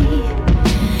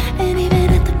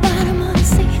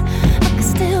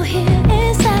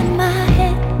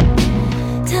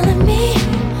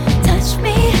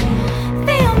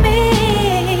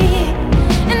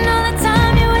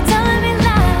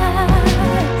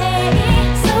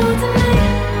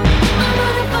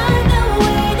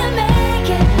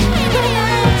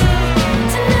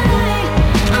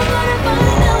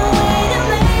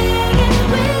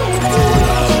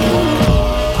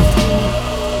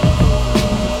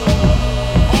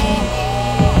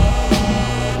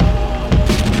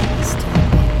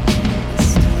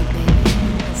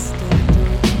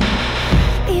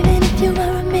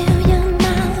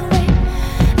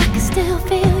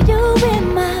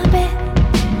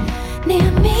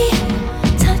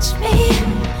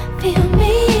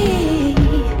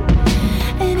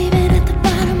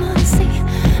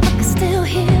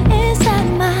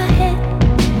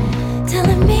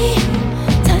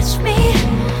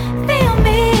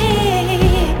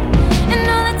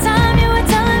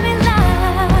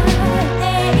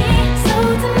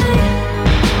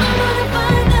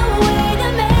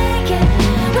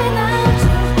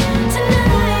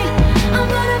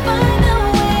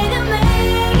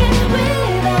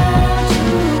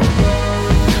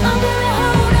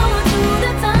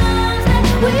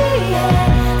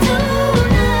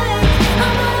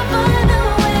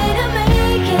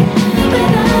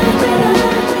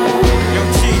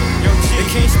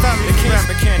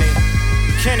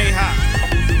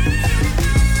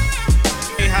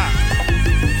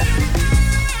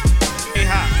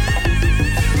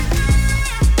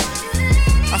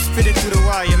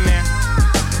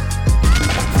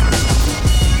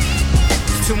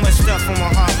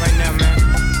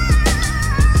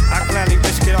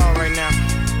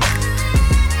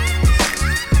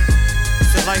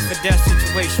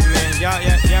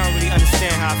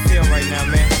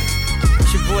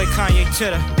 Kanye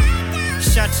Titter.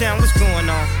 Shot-town, what's going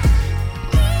on?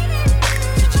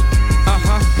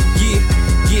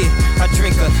 Yeah, I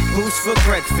drink a boost for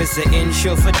breakfast, an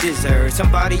insure for dessert.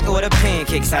 Somebody order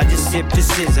pancakes, I just sip the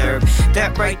scissor.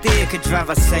 That right there could drive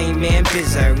a sane man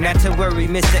berserk. Not to worry,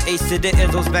 Mr. Ace to the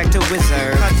Izzles back to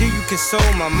Wizard. How do you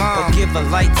console my mom or give her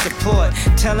light support?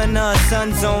 Telling her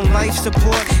son's on life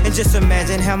support. And just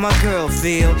imagine how my girl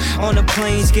feel on the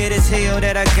plane, scared as hell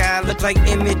that a guy looked like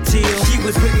Emmett Till. She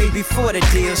was with me before the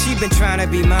deal, she been trying to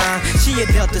be mine. She a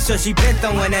Delta, so she been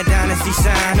throwing that dynasty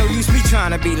sign. No use me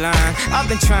trying to be lying, I've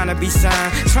been trying to be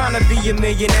signed, trying to be a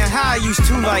millionaire. How I used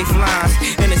 2 lifelines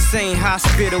in the same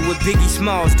hospital where Biggie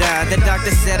Smalls died. The doctor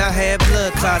said I had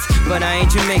blood clots, but I ain't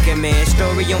Jamaican, man.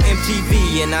 Story on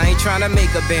MTV, and I ain't trying to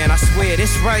make a band. I swear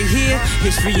this right here,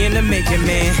 history in the making,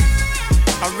 man.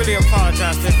 I really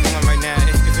apologize to everyone right now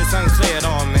if it's unclear at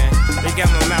all, man. They got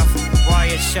my mouth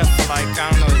wired shut for like,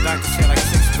 I don't know, the doctor said like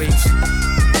 6 weeks.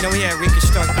 You know, I had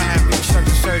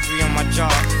reconstructive surgery on my jaw.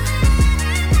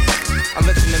 I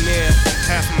looked in the mirror,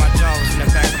 half of my jaw was in the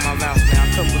back of my mouth, man.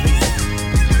 I couldn't believe it.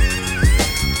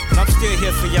 But I'm still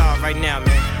here for y'all right now,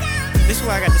 man. This is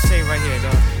what I got to say right here,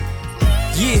 dog.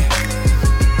 Yeah,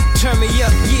 turn me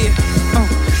up, yeah.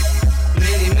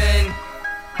 Many men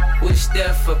wish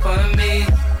death upon me.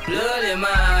 Blood in my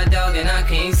eye, dog, and I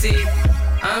can't see.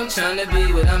 I'm trying to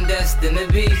be what I'm destined to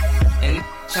be, and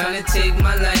trying to take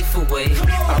my life away.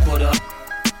 I put up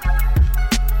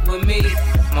with me,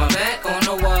 my back on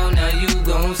the wall, now you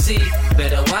gon' see.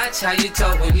 Better watch how you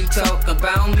talk when you talk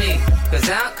about me, cause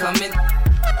I'm coming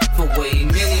for way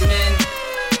many men.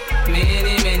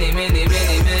 Many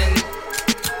men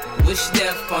wish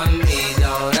death on me,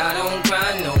 Lord. I don't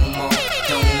cry no more,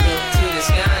 don't look to the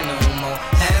sky no more.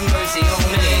 Have mercy on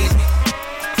me.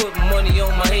 Put money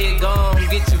on my head, gone,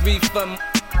 get your refund.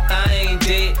 I ain't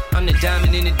dead, I'm the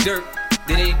diamond in the dirt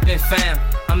that ain't been found.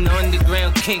 I'm the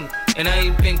underground king, and I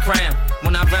ain't been crowned.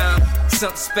 When I rhyme,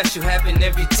 something special happen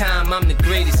every time. I'm the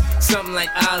greatest, something like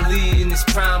Ali in his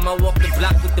prime. I walk the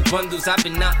block with the bundles, I've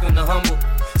been knocked on the humble.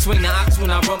 Swing the ox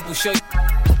when I rumble, show you.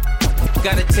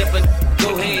 Got a temper,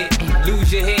 go ahead,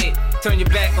 lose your head, turn your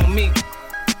back on me.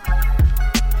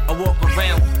 I walk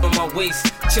around on my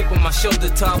waist, chip on my shoulder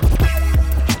top.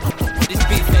 This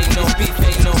beef ain't no beef,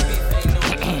 ain't no beef, ain't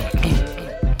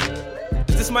no.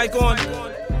 Is this mic on?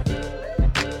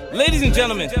 Ladies and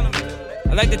gentlemen,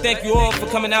 I'd like to thank you all for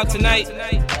coming out tonight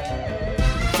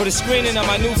for the screening of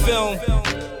my new film,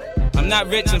 I'm Not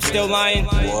Rich, I'm Still Lying.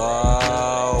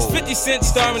 Wow. It's 50 Cent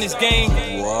starring this game.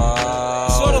 Wow.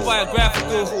 It's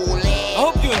autobiographical. I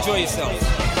hope you enjoy yourself.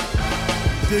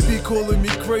 They be calling me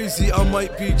crazy, I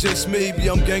might be just maybe.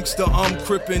 I'm gangster, I'm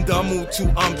crippin', I'm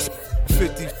too, I'm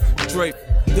 50 Drake.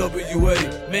 WA,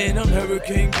 man, I'm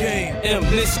Hurricane Game.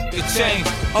 This could change.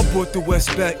 I brought the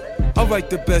West back, I write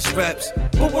the best raps.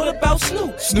 But what about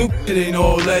Snoop? Snoop, it ain't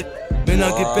all that. Man, I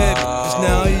get bad bitches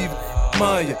now, I even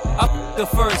Maya. I the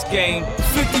first game.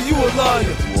 50, you a liar.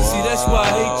 See, that's why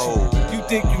I hate you. You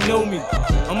think you know me.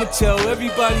 I'ma tell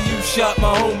everybody you shot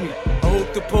my homie. I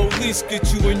hope the police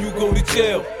get you when you go to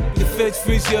jail. The feds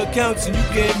freeze your accounts and you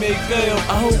can't make bail.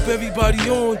 I hope everybody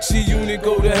on G-Unit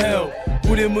go to hell.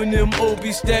 With Eminem, OB,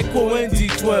 Stack, Quo, and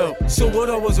D12. So what,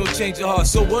 I was on Change of Heart.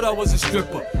 So what, I was a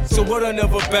stripper. So what, I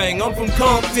never bang. I'm from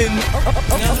Compton.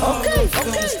 Now all the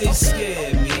films, they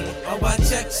scare me. I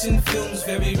watch action films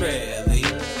very rarely.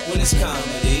 When it's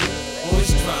comedy or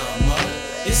it's drama,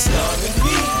 it's starring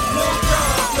me, no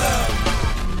problem.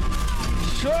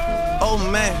 Oh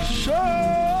man.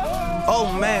 Oh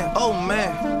man, oh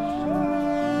man.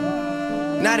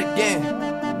 Not again.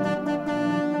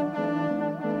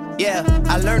 Yeah,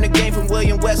 I learned the game from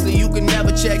William Wesley, you can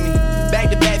never check me. Back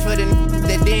to back for the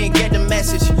that didn't get the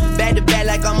message. Back to back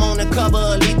like I'm on the cover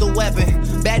of Lethal Weapon.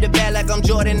 Back to back like I'm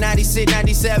Jordan 96,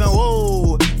 97.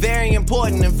 Whoa, very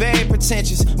important and very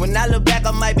pretentious. When I look back,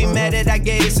 I might be mad that I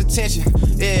gave this attention.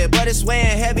 Yeah, but it's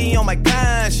weighing heavy on my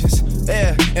conscience.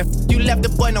 Yeah, and you left the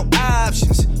boy no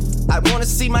options. I wanna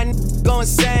see my go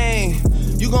insane.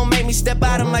 You gon' make me step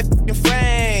out of my fucking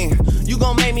frame. You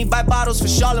gon' make me buy bottles for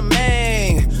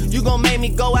Charlemagne. You gon' make me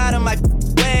go out of my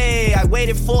way. I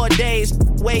waited 4 days,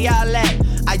 where y'all at?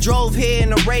 I drove here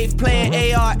in a rave playing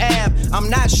AR-AB. I'm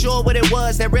not sure what it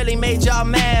was that really made y'all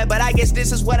mad, but I guess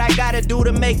this is what I gotta do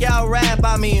to make y'all rap.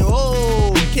 I mean,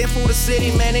 oh, can't fool the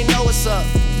city, man, they know what's up.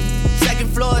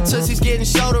 Second floor, Tootsie's getting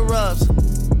shoulder rubs.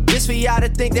 This for y'all to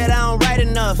think that I don't write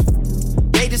enough.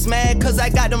 They just mad cause I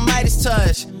got the Midas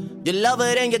touch. You love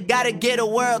her, then you gotta get a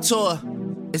world tour.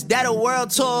 Is that a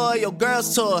world tour or your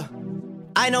girl's tour?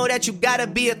 I know that you gotta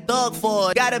be a thug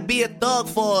for it. Gotta be a thug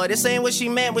for it. This ain't what she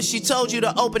meant when she told you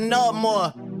to open up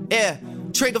more. Yeah,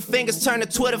 Trigger fingers turn to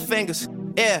Twitter fingers.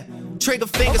 Yeah. Trigger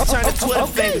fingers turn to Twitter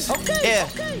fingers. Yeah.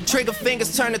 Trigger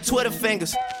fingers turn to Twitter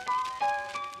fingers.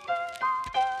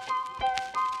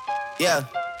 Yeah.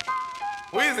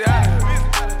 Weezy out of here.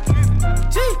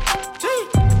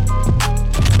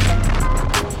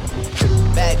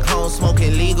 Back home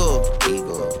smoking legal.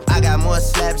 I got more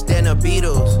slaps than the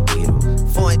Beatles.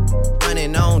 Foreign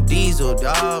running on diesel,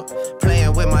 dog.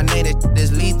 Playing with my name,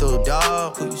 this lethal,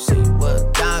 dog. Who you see?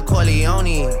 What? Don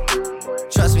Corleone.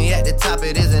 Trust me, at the top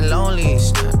it isn't lonely.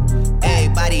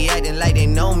 Everybody acting like they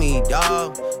know me,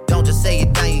 dog. Don't just say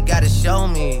it down, you gotta show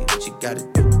me what you gotta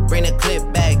do. Bring the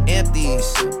clip back empty.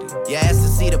 You asked to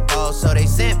see the ball, so they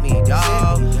sent me,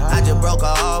 dog. I just broke her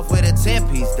off with a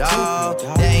 10-piece, dog.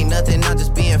 There ain't nothing, I'm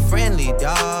just being friendly,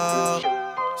 dog.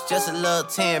 It's just a little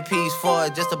 10-piece for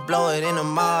it, just to blow it in the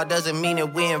mall. Doesn't mean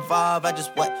that we involved. I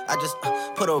just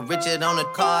put a Richard on the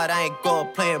card. I ain't go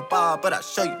playing ball, but I'll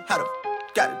show you how to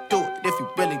gotta do it if you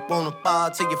really wanna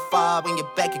ball till you fall when you're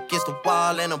back against the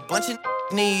wall. And a bunch of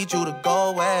need you to go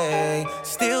away.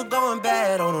 Still going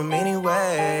bad on them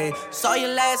anyway. Saw you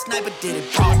last night but did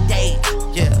it all day.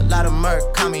 Yeah, a lot of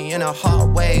murk caught me in a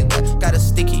hard way, but got a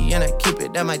sticky and I keep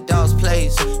it at my dog's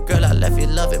place. Girl, I left you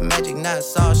loving magic, not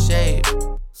it's all shade.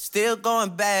 Still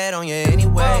going bad on you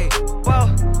anyway. Whoa,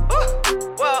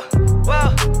 whoa,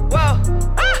 whoa, whoa.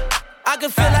 I can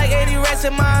feel like 80 rats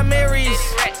in my Marys.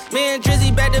 Me and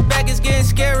Drizzy back to back, it's getting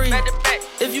scary.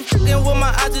 If you fucking with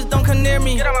my eyes, just don't come near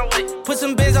me. Get out my way. Put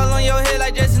some bins all on your head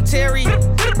like Justin Terry.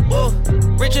 Whoa.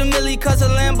 Rich and Millie cuss a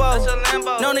Lambo.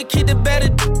 Known to keep the better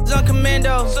on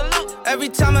commando. Salute. Every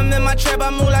time I'm in my trap, I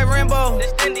move like Rambo.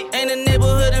 Ain't a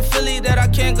neighborhood in Philly that I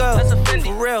can't go. That's a Fendi.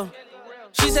 For real.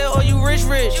 She said, oh, you rich.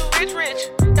 You rich.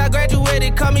 I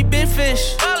graduated, call me Big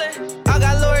Fish. Ballin'. I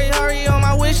got Lori Hurry on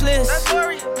my wish list.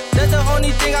 That's the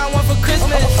only thing I want for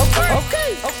Christmas.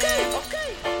 Okay.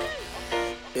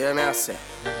 You hear me, I say?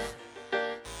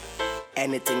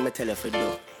 Anything me tell you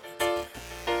to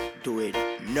do it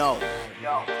no.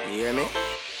 You hear me?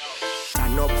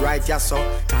 Turn up right, yeah, so.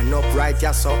 Turn up right,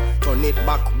 yeah, so. Turn it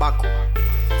back.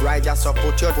 Right, yeah, so.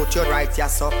 Put your right, yeah,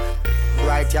 so.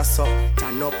 Right, yeah, so.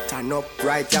 Turn up,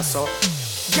 right, yeah, so.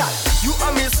 Girl, you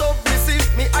are me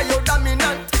submissive, me are your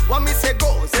dominant. What me say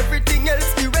goes, everything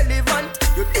else irrelevant.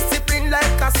 You discipline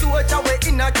like a soldier, we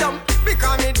in a camp.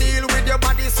 Because me deal with your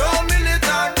body so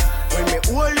militant. When me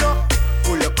hold you,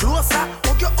 pull you closer,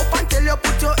 hook you up until you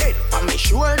put your head on my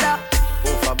shoulder.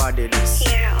 Over body this,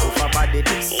 over body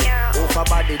this, over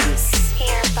body this.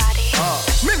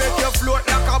 Me make you float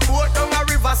like a boat down a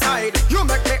riverside. You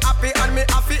make me happy and me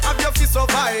happy have you fi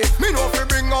survive. Me know fi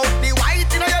bring out the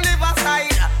white in your liver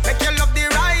side. Make you love the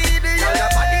ride, yeah. Your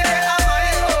body they are my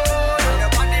own.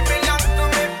 Your body belong to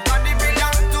me, body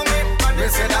belong to me. Me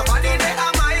say the body they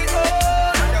are my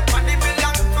own. Your body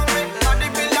belong to me, body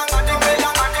belong to me.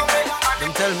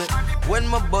 Them tell me when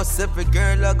my boss every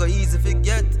girl I go easy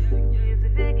forget.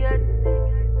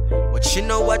 But she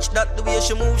no watch that the way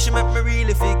she move, she make me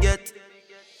really forget.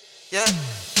 Yeah,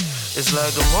 it's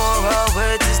like the more I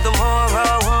wait, is the more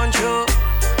I want you.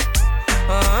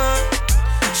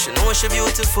 She know she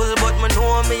beautiful, but me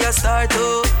know me a star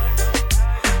too.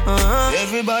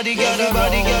 Everybody get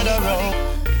around.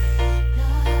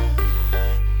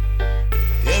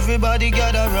 Everybody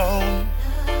get around.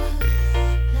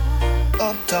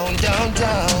 Uptown,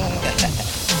 downtown.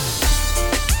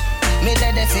 Me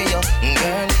ready for you,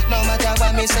 girl. No matter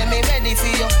what me say, me ready for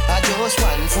you. I just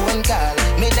one phone call.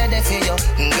 Me ready for you,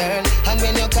 girl. And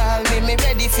when you call me, me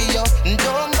ready for you.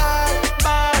 Don't ball.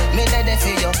 Me ready for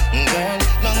you, girl.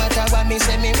 No matter what me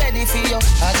say, me ready for you.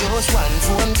 I just one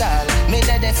phone call. Me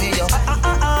ready for you.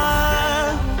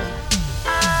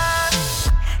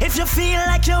 If you feel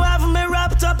like you have me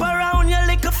wrapped up around your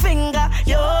little finger,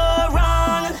 you're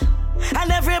wrong.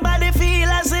 And everybody feel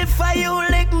as if you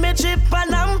lick me chip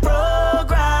and I'm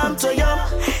programmed to you.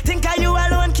 Think you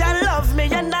alone can love me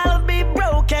and I'll be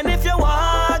broken if you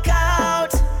walk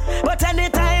out. But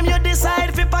anytime you decide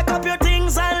if you pack up your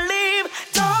things and leave,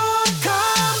 don't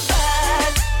come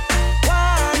back.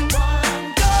 One go.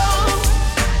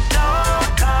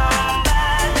 Don't come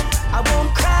back. I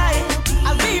won't cry,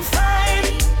 I'll be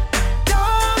fine.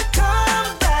 Don't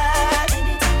come back.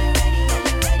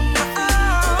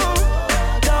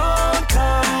 Don't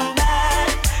come back.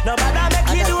 Nobody make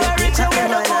you do a ritual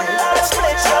with a good life.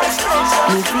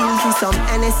 Me feel for some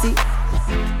NSC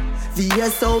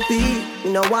VSOP.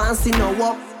 Me no want see no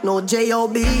walk, no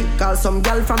J.O.B. Call some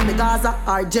girl from the Gaza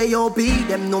or J.O.B.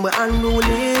 Them know me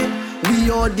unruly, we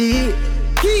O.D.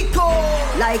 Kiko,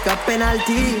 like a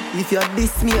penalty. If you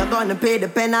diss me, you're gonna pay the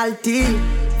penalty.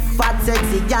 fat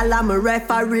sexy gal, I'm a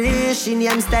referee. She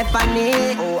named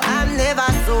Stephanie. Oh, I'm never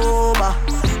sober.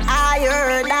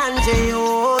 Higher than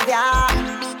Jehovah.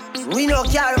 We no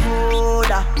care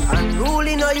border.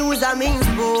 Unruly no use a means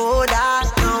border.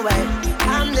 No way.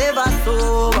 I'm never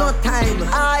sober. No time.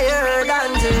 Higher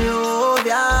than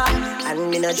Jehovah.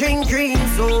 And me no drink green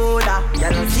soda. You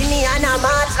don't see me and I'm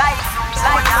hot like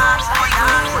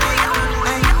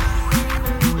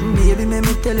baby, let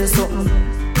me tell you something.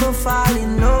 No fall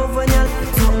in love when you're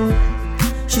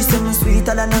something. She say me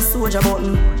sweeter than a soldier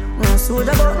button. No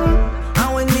soldier button.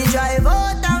 And when we drive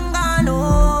out and gone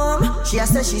home, she a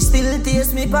say she still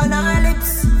taste me on her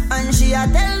lips. And she a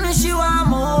tell me she want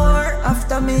more.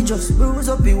 After me just bruise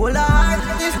up the whole heart.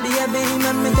 This baby,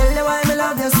 let me tell you why me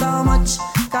love you so much.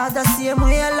 Cause the same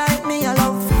way you like me, I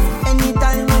love.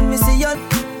 Anytime when me see you,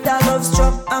 that love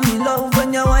struck. And me love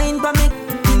when you whine for me,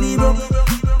 till he broke.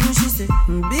 And she say,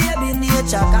 baby,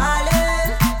 nature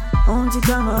calling. Won't you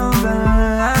come over?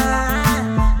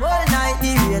 All night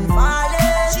the rain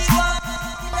falling.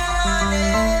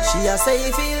 She a say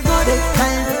you feel good.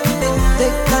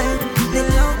 Take time,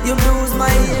 you bruise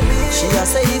my baby. She a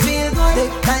say you feel good.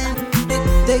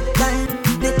 Take time,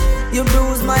 you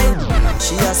bruise my.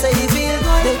 She a say you feel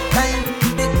good.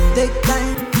 Take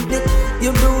time,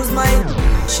 you bruise my.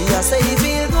 She a say you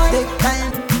feel good.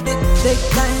 Take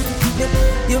time,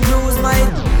 you bruise my.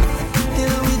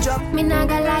 Till we drop. Me nah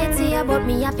gonna lie to you, but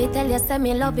me happy tell you say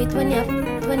me love it when you.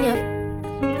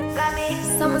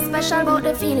 Something special about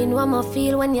the feeling one more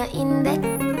feel when you're in there.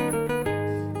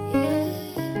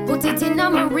 Yeah. Put it in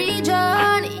my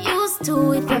region. Used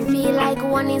to if you feel like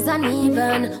one is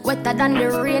uneven. Wetter than the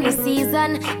rainy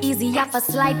season. Easy off a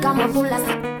slide, come on, pull us.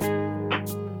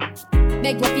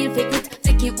 Make you feel fit it,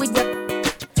 take it with your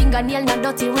fingernail not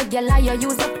dirty, regular you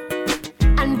use it.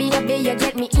 And baby, you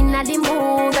get me in the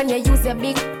mood when you use your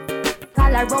big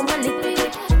collar around my lip.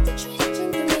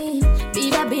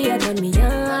 Baby, turn me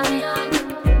on.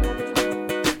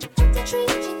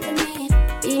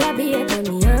 Baby, turn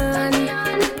me on.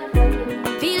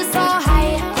 Feel so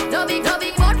high. Don't be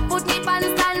but put me on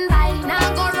standby.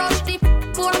 Now go rush the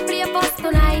poor play bus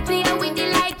tonight. Play with the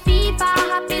like FIFA.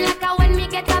 Happy like when me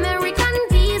get American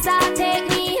visa. Take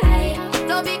me high.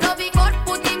 Don't be but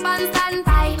put me on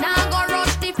standby. Now go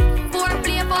rush the poor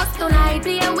play bus tonight.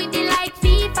 Play with the like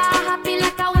FIFA. Happy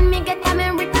like when me get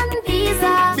American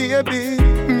visa. Baby,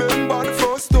 remember the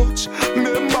first touch.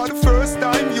 Remember the first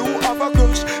time you have a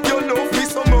crush. You love me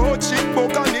so much, it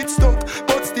broke and it stuck.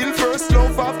 But still first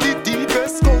love have the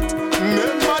deepest cut.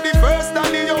 Remember the first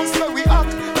time the house where we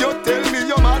act. You tell me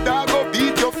your mother go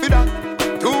beat you for that.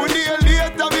 2 days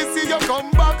later we see you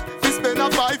come back. We spend a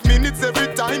 5 minutes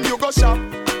every time you go shop.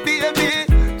 Baby,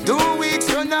 2 weeks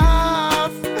run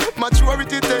off.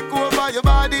 Maturity take over your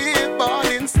body,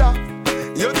 balling stop.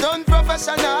 You done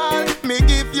professional. Me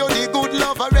give you the good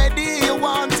love already. You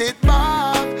want it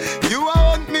back. You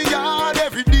want me yard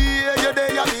every day. You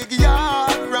day a big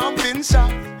yard ramping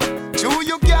shop. True,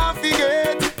 you can't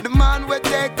forget the man will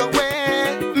take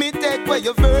away. Me take away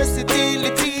your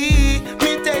versatility.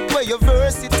 Me take away your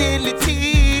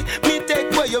versatility. Me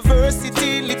take away your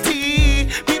versatility.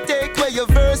 Me take away your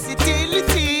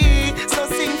versatility. So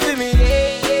sing to me.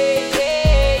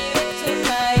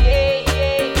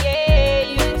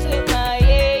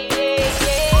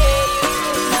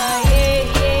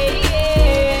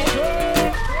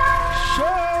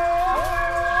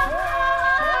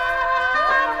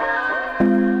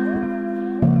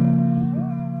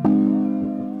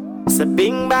 a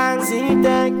bing bang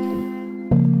Z-Tech.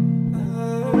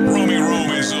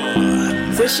 Romie is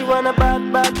on. Say she want a bad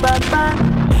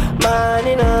man,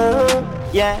 you know.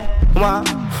 Yeah, wow.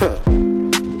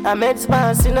 I met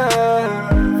Spans, you know.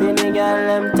 Feeling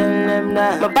girl, tell them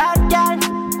that. My bad girl,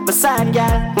 my sad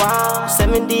girl, wow.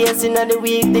 7 days in the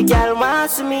week, the girl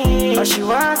wants me. Oh, she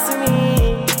wants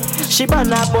me. She bought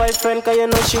her boyfriend, cause you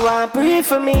know she want pray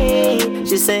for me.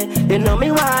 She say, you know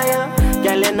me why you.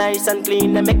 Girl, you're nice and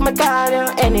clean, they make me call you.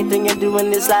 Anything you do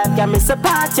in this life, got me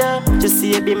support you. Just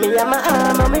see you be me and my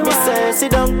arm, and me say,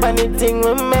 sit down for anything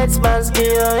we met Spans give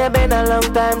you. You been a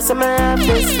long time, so me have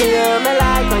to see you. Me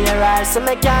like on your eyes, so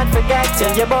me can't forget you.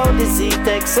 Your body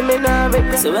Z-Tech, so me know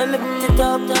it. So when me put it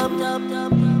up,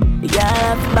 you gotta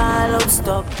have to ball out,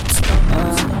 stop.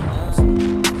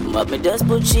 But me just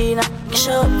put she in a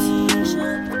shot.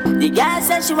 The girl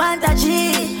said she want a G,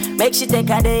 make she take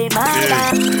a day in my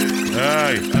life.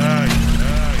 Aye.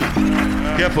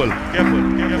 Careful.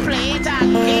 Play it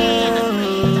again.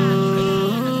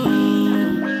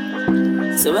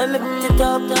 So when me put it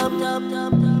up,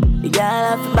 the girl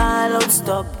have to ball out,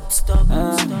 stop.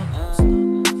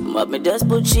 But me just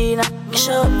put she in a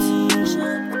shot.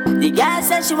 The girl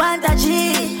said she want a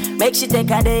G, make she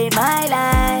take a day in my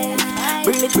life.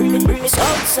 Bring it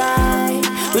outside.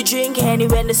 We drink Henny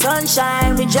when the sun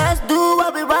shine. We just do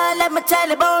what we want, let me tell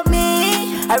you about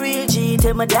me. A real G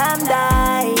till my damn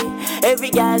die. Every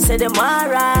girl say them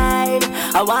alright.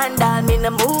 I want down me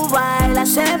the move wild. I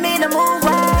say me the move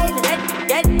wild.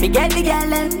 Me get the gal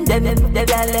them,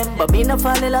 but me no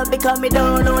fall in love because me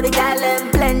don't know the gal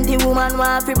them. Plenty woman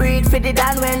want to breathe for the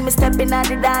dan when me step in at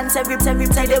the dance. Every time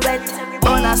they wet.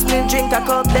 On a split drink a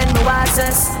cup, then me watch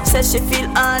us. Says she feel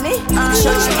honey,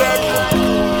 sure she get.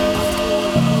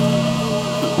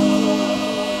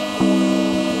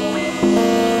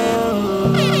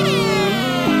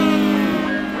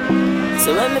 So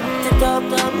when me put it up,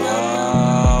 the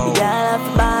girl have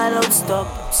to ball out, stop.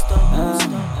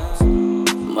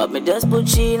 But me just put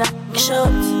she in a shot.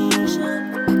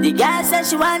 The girl said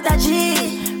she want a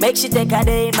G, make she take a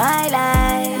day in my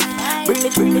life. Bring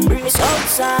it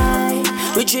outside.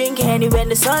 We drink Henny when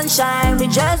the sun shine. We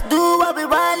just do what we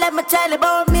want, let me tell you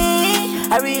about me.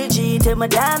 A real G till my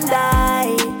damn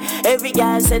die. Every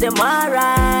girl say them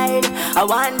alright. I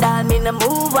want down me the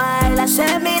move wild. I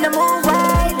say me the move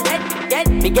wild.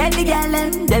 Me get the gal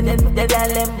them,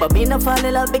 but me no fall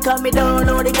in love because me don't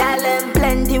know the gal them.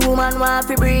 Plenty woman want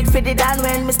to breathe for the dan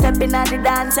when me step in at the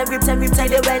dance. Every time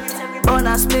they wet. On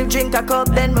a split drink a cup,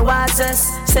 then me watch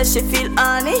us. Says she feel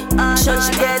honey, sure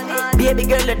she get. Baby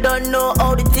girl, you don't know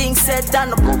how the things set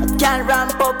down. Can't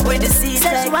ramp up with the seat.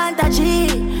 Says she want a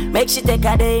G, make she take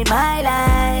a day in my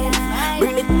life.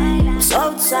 Bring it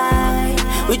outside.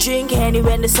 We drink Henny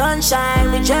when the sun shine.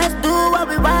 We just do what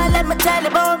we want, let me tell you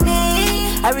about me.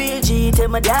 A real G till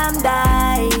my damn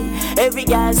die. Every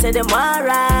girl say them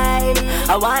alright.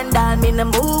 I want down me the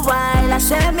move wild. I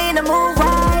say me the move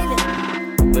wild.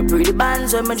 Me pretty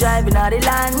bands when me driving out the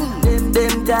land.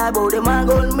 Them type how them a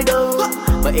gun me down.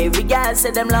 But every girl say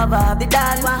them love have the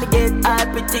dance. Me get all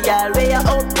pretty girl way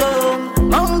uptown.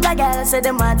 Mount a girl say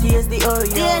them a taste the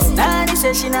Oreo. Nanny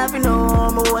say she not fi know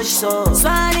me what she saw.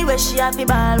 Swanny where she have the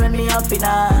ball when me up in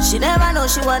her. She never know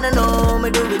she wanna know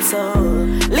me do it so.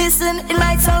 Listen, it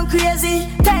might sound crazy.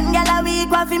 10 gal a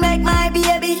week want fi make my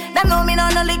baby. Them know me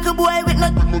not no little boy with no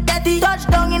daddy. Touch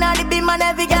down inna the beam and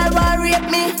every girl want rape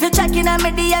me. If you checking on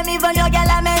me DM even your gal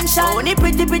a mention. Only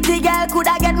pretty girl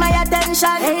coulda get my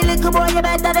attention. Hey little boy you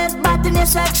better just bat in your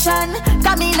section.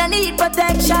 Come in and need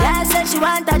protection. Yeah, said she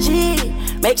want a G,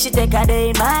 make she take a day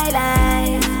in my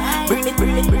life. Bring it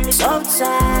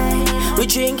outside. We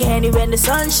drink Henny when the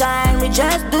sun shine. We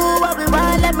just do what we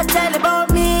want, let me tell you about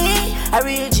me. A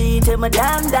real G till my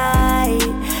damn die.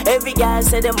 Every girl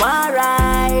say them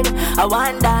alright. I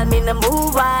want down me the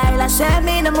move wild. I say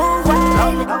me the move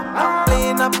wild.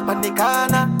 Clean up on the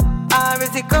corner. I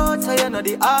raise the code so you know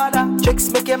the order. Tricks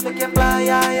make you fly,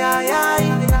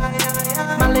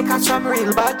 man, like catch some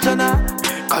real bad, you know.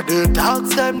 Cause the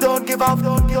dogs them don't give up.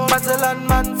 Muzzle and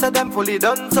man say them fully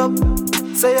done so.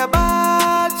 Say you're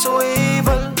bad, so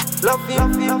evil. Love you.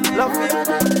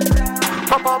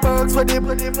 Papa Bergs with him.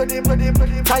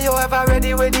 Try you ever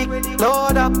ready with it.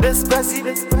 Load up this pressy.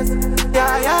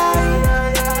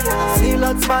 Yeah. See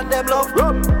lots man them love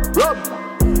rub.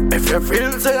 If you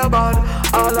feel say you're bad,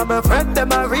 all of my friends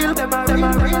them are real. Real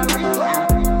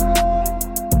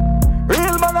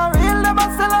man are real, them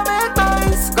are still a make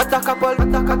nice. Got a couple,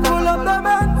 pull up the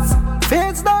men's.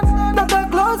 Face done, not a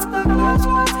close.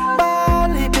 Ball,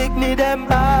 he pick me them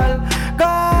ball.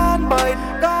 Gone boy,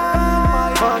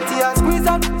 party and squeeze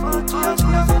and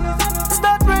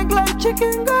start drink like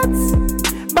chicken guts.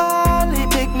 Ball, he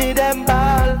pick me them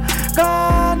ball.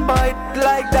 Gone boy,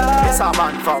 like that. It's a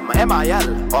man from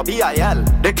MIL or BIL.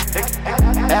 Dick.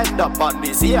 End up on the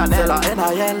CNL or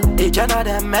NIL. Each one of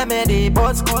them MD,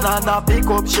 but school and a pick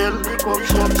up shell.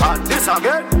 Can this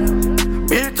again?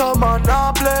 Beat a man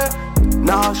now play.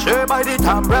 Now share by the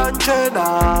time branching.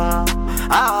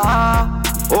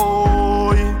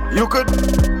 Oh, you could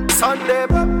Sunday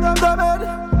the bed.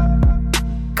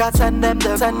 Cause send them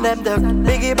the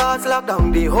Biggie bars lock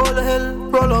down the whole hill.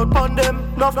 Roll out pon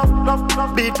them, nuff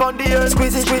beat pon the earth.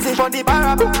 Squeeze it pon the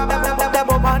bar. Them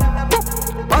open,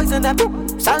 poison them,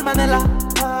 salmonella.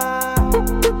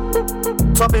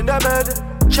 Top in them head,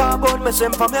 charbon me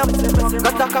same from him.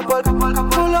 Got a couple,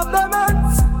 pull up them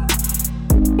hands.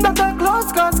 Not a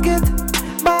close casket.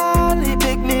 Ball, he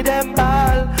pick me them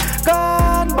ball.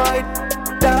 Gone bite,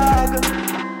 dog.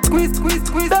 Squeeze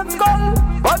them skull.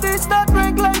 Body's not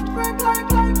break like.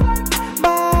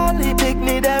 Ball, he pick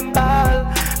me them ball.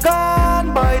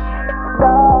 Gone bite,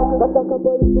 dog.